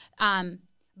in.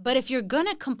 But if you're going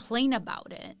to complain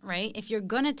about it, right? If you're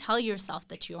going to tell yourself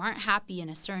that you aren't happy in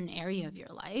a certain area of your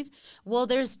life, well,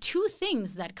 there's two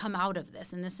things that come out of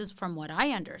this. And this is from what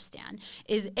I understand,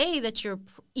 is A, that you're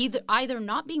either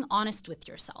not being honest with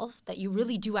yourself, that you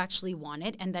really do actually want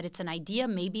it, and that it's an idea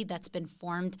maybe that's been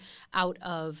formed out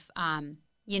of,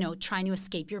 you know, trying to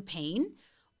escape your pain,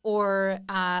 or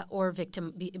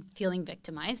feeling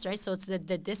victimized, right? So it's the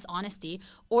dishonesty.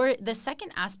 Or the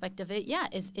second aspect of it,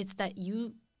 it's that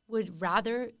you would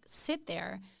rather sit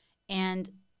there and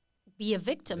be a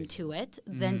victim to it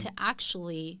than to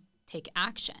actually take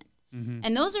action.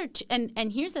 And those are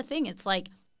and here's the thing, it's like,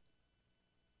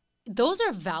 those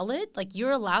are valid. Like,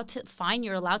 you're allowed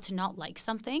to not like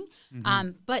something,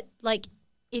 but like,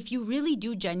 if you really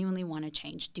do genuinely want to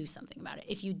change, do something about it.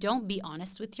 If you don't, be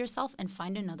honest with yourself and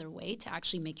find another way to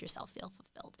actually make yourself feel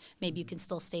fulfilled. Maybe you can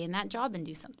still stay in that job and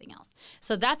do something else.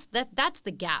 So that's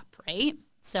the gap, right?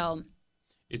 So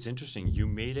it's interesting. You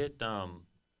made it,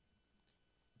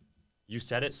 you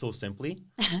said it so simply.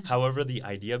 However, the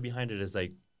idea behind it is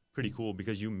like pretty cool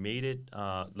because you made it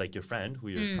like your friend who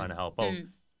you're trying to help out.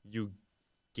 You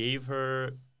gave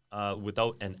her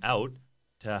without an out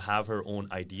to have her own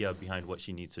idea behind what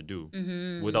she needs to do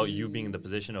without you being in the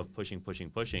position of pushing,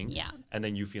 and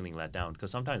then you feeling let down. Because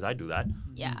sometimes I do that.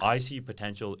 I see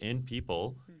potential in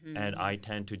people and I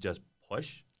tend to just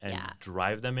push and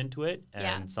drive them into it.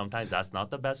 And sometimes that's not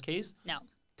the best case. No.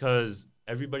 Because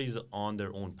everybody's on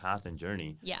their own path and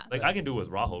journey. Like, I can do it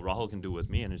with Rahul. Rahul can do it with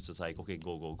me. And it's just like, okay,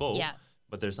 go.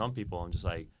 But there's some people I'm just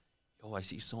like, yo, I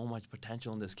see so much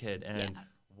potential in this kid. And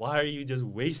why are you just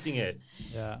wasting it?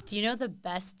 Do you know the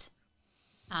best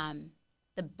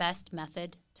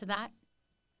method to that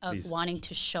of Please. wanting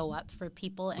to show up for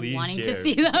people and Please wanting to share.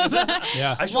 see them.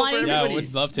 Yeah. I show up for Wanting- Yeah, I everybody.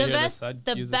 would love to the hear best, this. I'd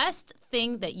the use this. best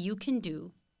thing that you can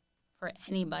do for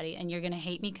anybody, and you're going to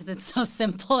hate me because it's so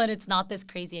simple and it's not this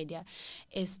crazy idea,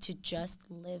 is to just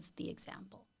live the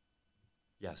example.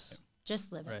 Yes.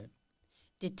 Just live it. Right.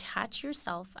 Detach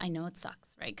yourself. I know it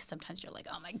sucks, right? Because sometimes you're like,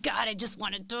 oh my God, I just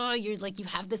want to do. You're like, you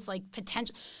have this like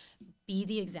potential. Be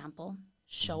the example.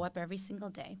 Show up every single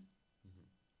day.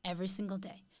 Every single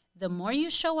day. The more you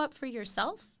show up for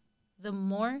yourself, the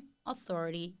more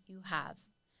authority you have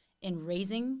in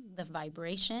raising the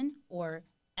vibration or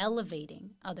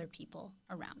elevating other people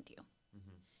around you.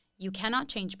 You cannot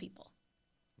change people.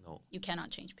 No. You cannot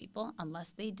change people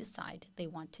unless they decide they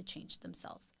want to change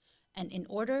themselves. And in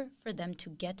order for them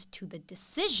to get to the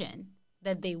decision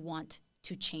that they want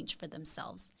to change for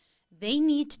themselves, they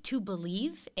need to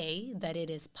believe, A, that it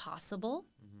is possible.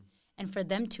 And for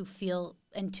them to feel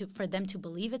and for them to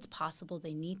believe it's possible,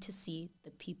 they need to see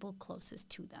the people closest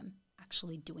to them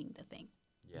actually doing the thing.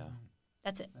 Yeah.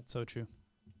 That's it. That's so true.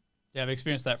 Yeah, I've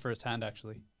experienced that firsthand,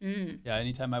 actually. Yeah,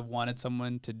 anytime I've wanted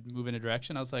someone to move in a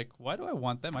direction, I was like, why do I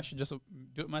want them? I should just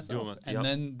do it myself. And yep.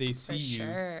 then they see For you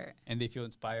sure. and they feel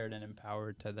inspired and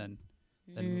empowered to then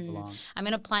move along. I'm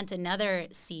going to plant another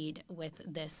seed with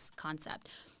this concept.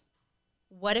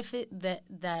 What if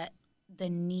the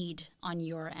need on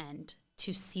your end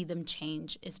to see them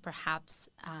change is perhaps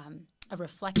a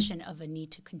reflection of a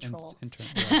need to control,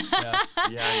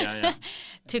 Yeah.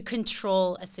 to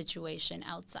control a situation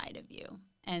outside of you.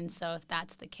 And so if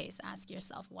that's the case, ask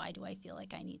yourself, why do I feel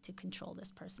like I need to control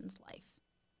this person's life?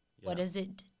 What is it?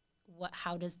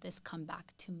 How does this come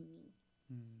back to me?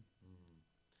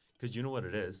 Because you know what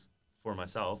it is? For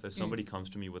myself, if somebody comes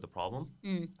to me with a problem,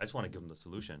 I just want to give them the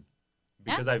solution.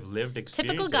 Because I've lived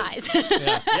experiences. Typical guys.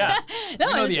 Yeah. No,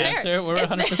 We know it's the fair. answer. We're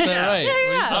It's 100% fair. right.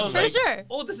 Yeah, I was for like, sure.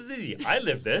 oh, this is easy. I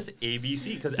live this, A, B,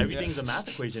 C, because everything's a math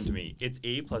equation to me. It's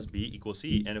A plus B equals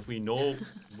C. And if we know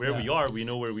where we are, we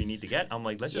know where we need to get. I'm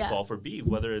like, let's just solve for B,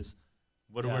 whether it's,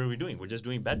 what are we doing? We're just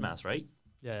doing bed math, right?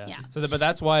 Yeah. So, but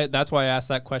that's why I asked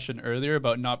that question earlier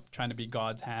about not trying to be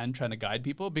God's hand, trying to guide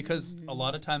people, because a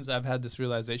lot of times I've had this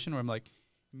realization where I'm like,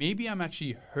 maybe I'm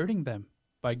actually hurting them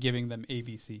by giving them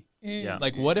ABC. Yeah.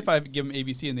 Like, what if I give them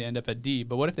ABC and they end up at D?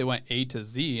 But what if they went A to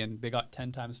Z and they got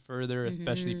 10 times further,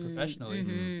 especially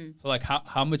professionally? So, like,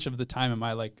 how much of the time am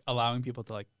I like allowing people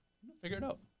to like figure it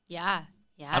out? Yeah.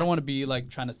 I don't want to be like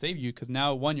trying to save you, because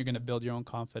now, one, you're going to build your own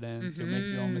confidence, you'll make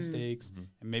your own mistakes,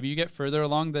 and maybe you get further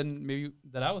along than maybe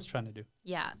that I was trying to do.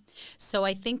 Yeah. So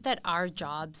I think that our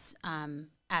jobs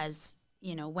as,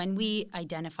 you know, when we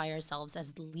identify ourselves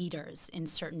as leaders in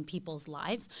certain people's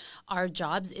lives, our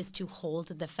jobs is to hold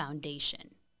the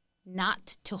foundation,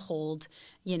 not to hold,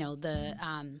 you know, the,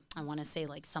 I want to say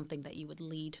like something that you would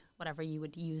lead, whatever you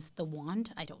would use, the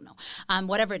wand, I don't know,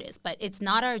 whatever it is. But it's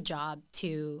not our job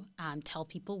to tell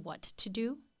people what to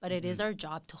do, but it is our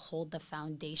job to hold the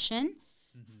foundation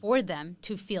for them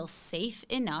to feel safe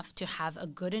enough to have a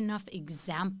good enough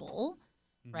example,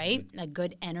 right? A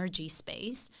good energy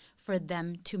space for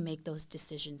them to make those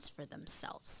decisions for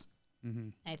themselves.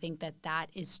 I think that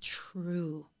is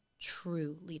true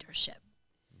leadership.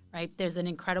 Right? There's an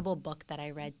incredible book that I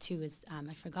read too. Is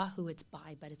I forgot who it's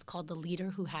by, but it's called The Leader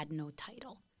Who Had No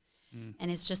Title, and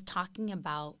it's just talking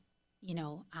about, you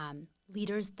know,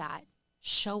 leaders that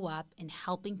show up in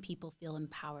helping people feel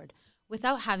empowered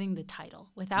without having the title,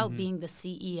 without being the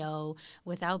CEO,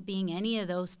 without being any of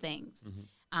those things,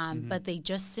 but they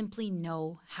just simply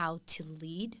know how to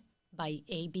lead by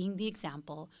A, being the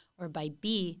example, or by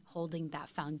B, holding that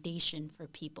foundation for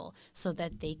people so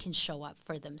that they can show up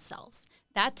for themselves.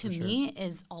 That to me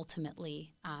is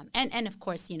ultimately, and of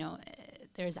course, you know,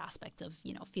 there's aspects of,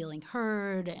 you know, feeling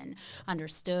heard and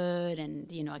understood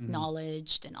and, you know,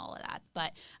 acknowledged and all of that.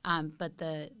 But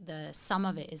the sum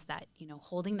of it is that, you know,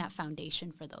 holding that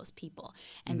foundation for those people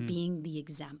and being the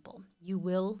example. You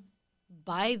will,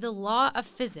 by the law of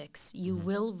physics, you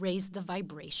will raise the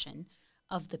vibration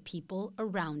of the people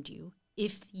around you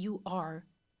if you are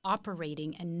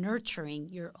operating and nurturing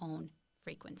your own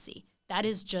frequency. That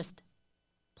is just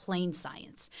plain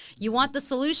science. You want the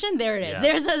solution? There it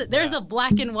is. There's a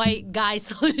black and white guy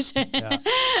solution. That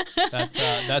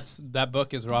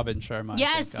book is Robin Sharma.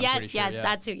 Yes. Sure,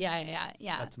 That's who. Yeah.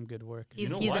 That's some good work.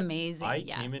 He's what? amazing. I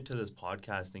came into this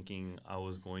podcast thinking I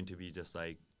was going to be just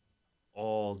like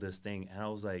all this thing, and I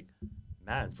was like,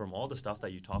 man, from all the stuff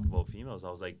that you talked about females, I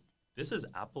was like, this is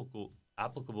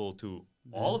applicable to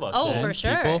All of us. Oh, then. for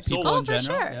sure. People Oh, in for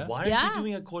general. sure. Yeah. Why Yeah. aren't you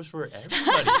doing a course for everybody?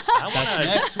 I That's wanna,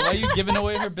 next. Why are you giving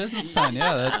away her business plan?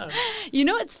 Yeah, that's. You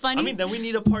know, it's funny. I mean, then we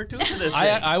need a part 2 to this.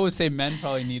 I would say men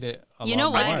probably need it. You know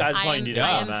what? I think guys I probably am, need it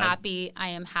I more, am man. happy. I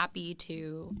am happy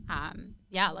to.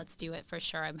 Let's do it for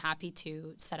sure. I'm happy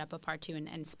to set up a part 2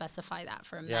 and specify that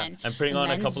for Yeah, men. and bring the on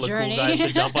a men's couple journey. of cool guys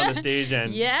to jump on the stage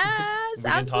and Yes, we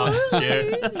can talk, absolutely.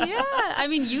 share. Yeah, I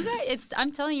mean, you guys.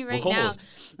 I'm telling you right We'll now, co-host.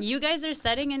 you guys are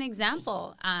setting an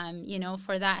example.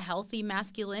 For that healthy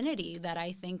masculinity that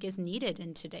I think is needed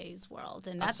in today's world,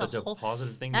 and that's such a whole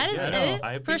positive thing. That to is do. it,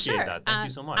 I for appreciate sure. that. Thank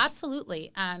you so much.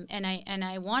 Absolutely. And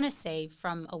I want to say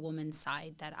from a woman's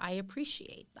side that I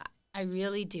appreciate that. I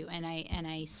really do, and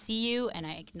I see you, and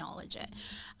I acknowledge it,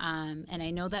 and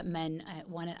I know that men.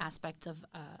 One aspect of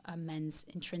a men's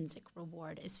intrinsic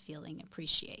reward is feeling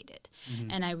appreciated,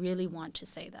 and I really want to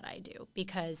say that I do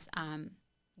because,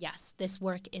 yes, this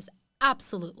work is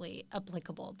absolutely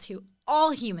applicable to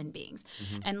all human beings,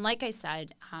 and like I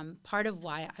said, part of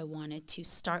why I wanted to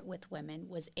start with women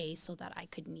was so that I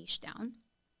could niche down.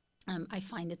 I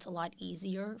find it's a lot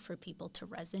easier for people to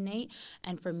resonate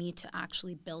and for me to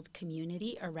actually build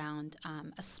community around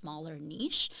a smaller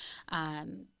niche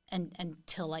and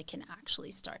until I can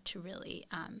actually start to really,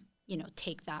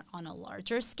 take that on a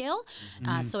larger scale.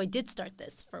 So I did start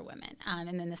this for women.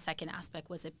 And then the second aspect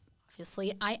was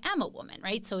obviously I am a woman,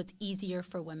 right? So it's easier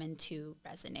for women to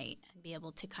resonate and be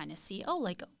able to kind of see,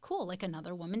 cool, like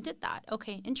another woman did that.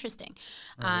 Okay, interesting.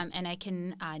 Right. And I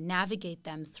can navigate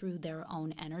them through their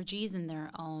own energies and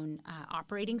their own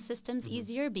operating systems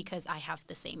easier because I have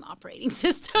the same operating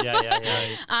system. Yeah.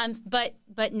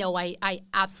 But no, I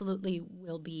absolutely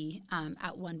will be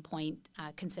at one point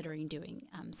considering doing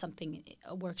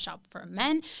a workshop for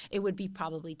men. It would be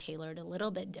probably tailored a little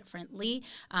bit differently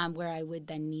where I would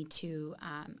then need to,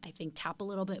 I think, tap a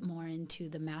little bit more into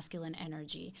the masculine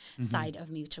energy side of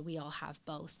me, which we all have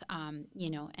both, and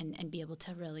be able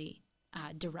to really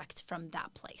direct from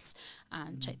that place,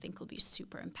 which I think will be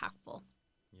super impactful.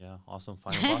 Yeah, awesome.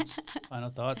 Final thoughts? Final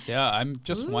thoughts. Yeah, I'm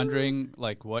just wondering,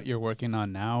 like, what you're working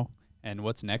on now and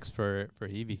what's next for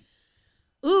Hevi.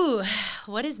 Ooh,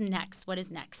 what is next?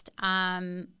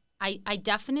 I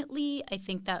definitely, I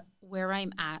think that where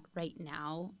I'm at right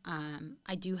now,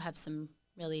 I do have some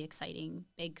really exciting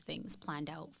big things planned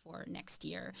out for next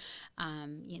year.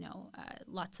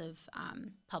 Lots of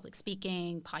public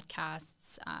speaking,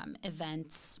 podcasts,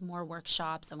 events, more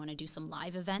workshops. I want to do some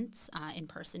live events,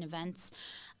 in-person events.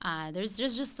 There's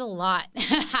just a lot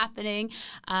happening.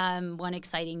 One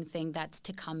exciting thing that's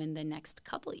to come in the next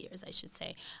couple of years, I should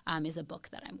say, is a book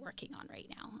that I'm working on right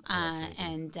now.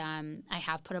 And I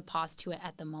have put a pause to it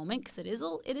at the moment because it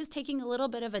is taking a little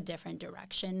bit of a different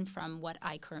direction from what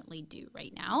I currently do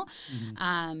right now.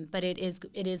 But it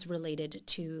is related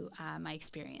to my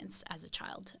experience as a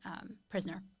child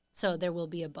prisoner. So there will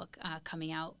be a book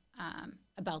coming out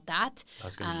about that.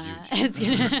 That's going to be huge. It's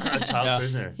gonna A child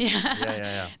prisoner.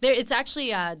 Yeah. It's actually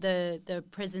the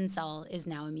prison cell is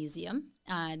now a museum.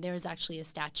 There's actually a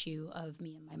statue of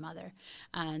me and my mother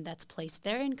that's placed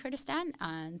there in Kurdistan.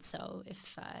 And so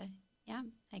if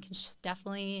I can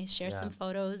definitely share some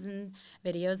photos and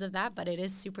videos of that, but it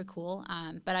is super cool.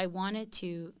 But I wanted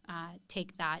to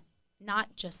take that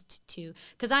not just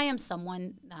because I am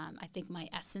someone, I think my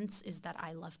essence is that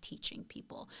I love teaching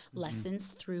people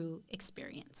lessons through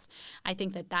experience. I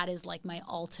think that is like my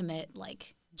ultimate,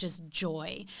 like, just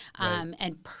joy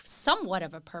and somewhat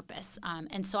of a purpose.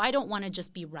 And so I don't want to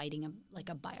just be writing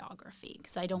a biography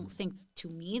because I don't think to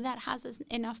me that has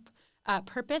enough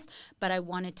purpose, but I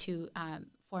wanted to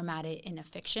format it in a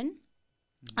fiction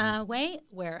way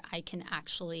where I can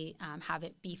actually have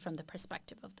it be from the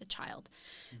perspective of the child.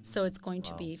 So it's going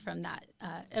to be from that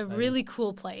a really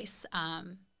cool place.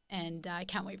 And I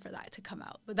can't wait for that to come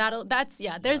out. But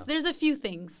there's a few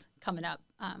things coming up,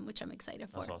 which I'm excited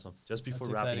for. That's awesome. Just before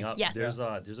wrapping up, there's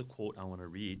a quote I want to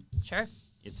read. Sure.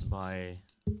 It's by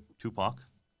Tupac.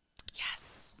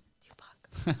 Yes,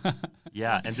 Tupac.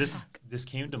 Yeah, and this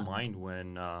came to mind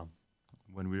when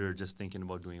we were just thinking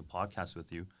about doing a podcast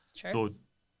with you. Sure. So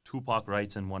Tupac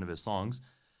writes in one of his songs,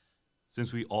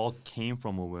 "Since we all came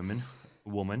from a woman,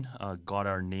 got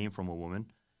our name from a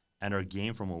woman, and our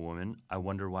game from a woman, I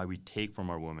wonder why we take from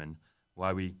our woman.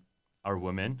 Our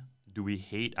women? Do we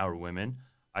hate our women?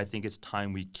 I think it's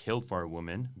time we killed for our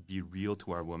women, be real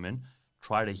to our women,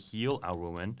 try to heal our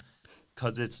women,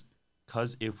 because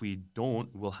if we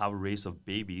don't, we'll have a race of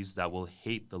babies that will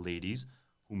hate the ladies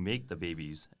who make the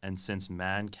babies. And since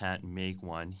man can't make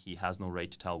one, he has no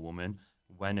right to tell woman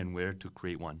when and where to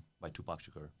create one." by Tupac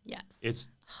Shakur. Yes. It's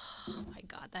oh my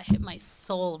God, that hit my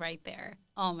soul right there.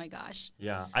 Oh my gosh.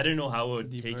 yeah. I didn't know how I would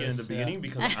Deep take it in the verse, beginning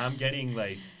because I'm getting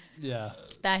like Yeah.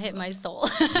 That hit my soul.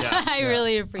 Yeah, I yeah.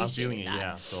 really I'm appreciate feeling it. that.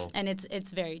 Yeah. So And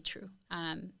it's very true.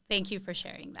 Thank you for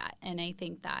sharing that. And I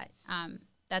think that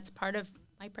that's part of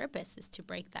my purpose is to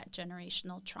break that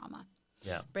generational trauma.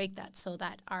 yeah. Break that so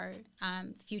that our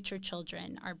future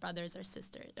children, our brothers or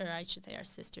sisters, or I should say our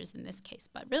sisters in this case,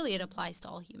 but really it applies to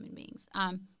all human beings,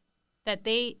 that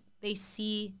they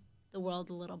see the world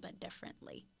a little bit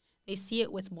differently. They see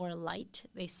it with more light.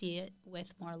 They see it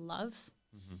with more love.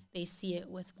 Mm-hmm. They see it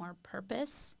with more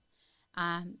purpose.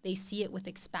 They see it with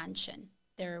expansion,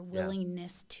 their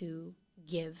willingness to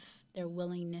give, their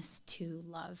willingness to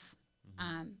love.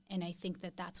 And I think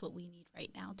that that's what we need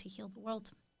right now to heal the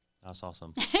world. That's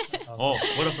awesome. Awesome. Oh,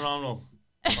 what a phenomenal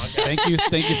podcast.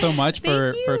 Thank you so much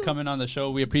for Thank you. coming on the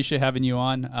show. We appreciate having you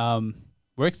on.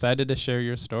 We're excited to share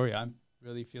your story. I'm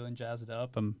really feeling jazzed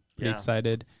up. I'm pretty Yeah.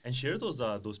 excited. And share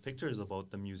those pictures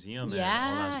about the museum and all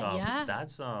Yeah, that stuff. yeah.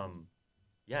 That's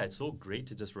yeah, it's so great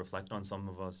to just reflect on some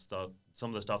of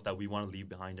the stuff that we want to leave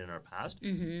behind in our past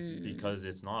because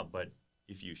it's not. But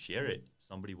if you share it,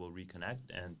 somebody will reconnect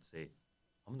and say,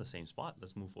 I'm in the same spot.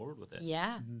 Let's move forward with it.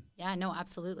 Yeah. Yeah, no,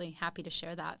 absolutely. Happy to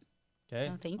share that. Okay.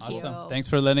 Oh, thank awesome. you. Thanks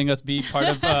for letting us be part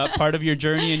of your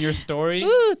journey and your story.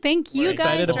 Ooh, thank you We're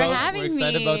excited guys for about having me. We're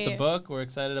excited about the book. We're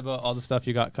excited about all the stuff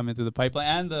you got coming through the pipeline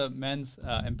and the men's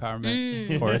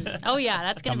empowerment course. Oh, yeah,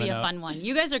 that's going to be a Coming up. fun one.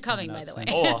 You guys are coming, by Coming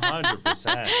the up way. Oh,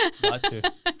 100%. Got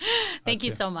to. Thank you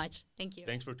to. so much. Thank you.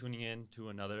 Thanks for tuning in to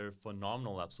another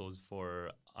phenomenal episode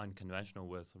for Unconventional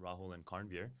with Rahul and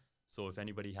KARNVIR. So if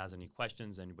anybody has any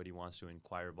questions, anybody wants to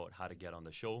inquire about how to get on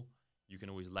the show, you can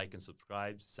always like and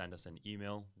subscribe, send us an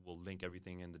email. We'll link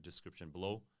everything in the description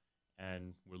below.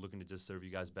 And we're looking to just serve you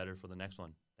guys better for the next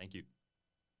one. Thank you.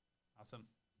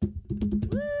 Awesome.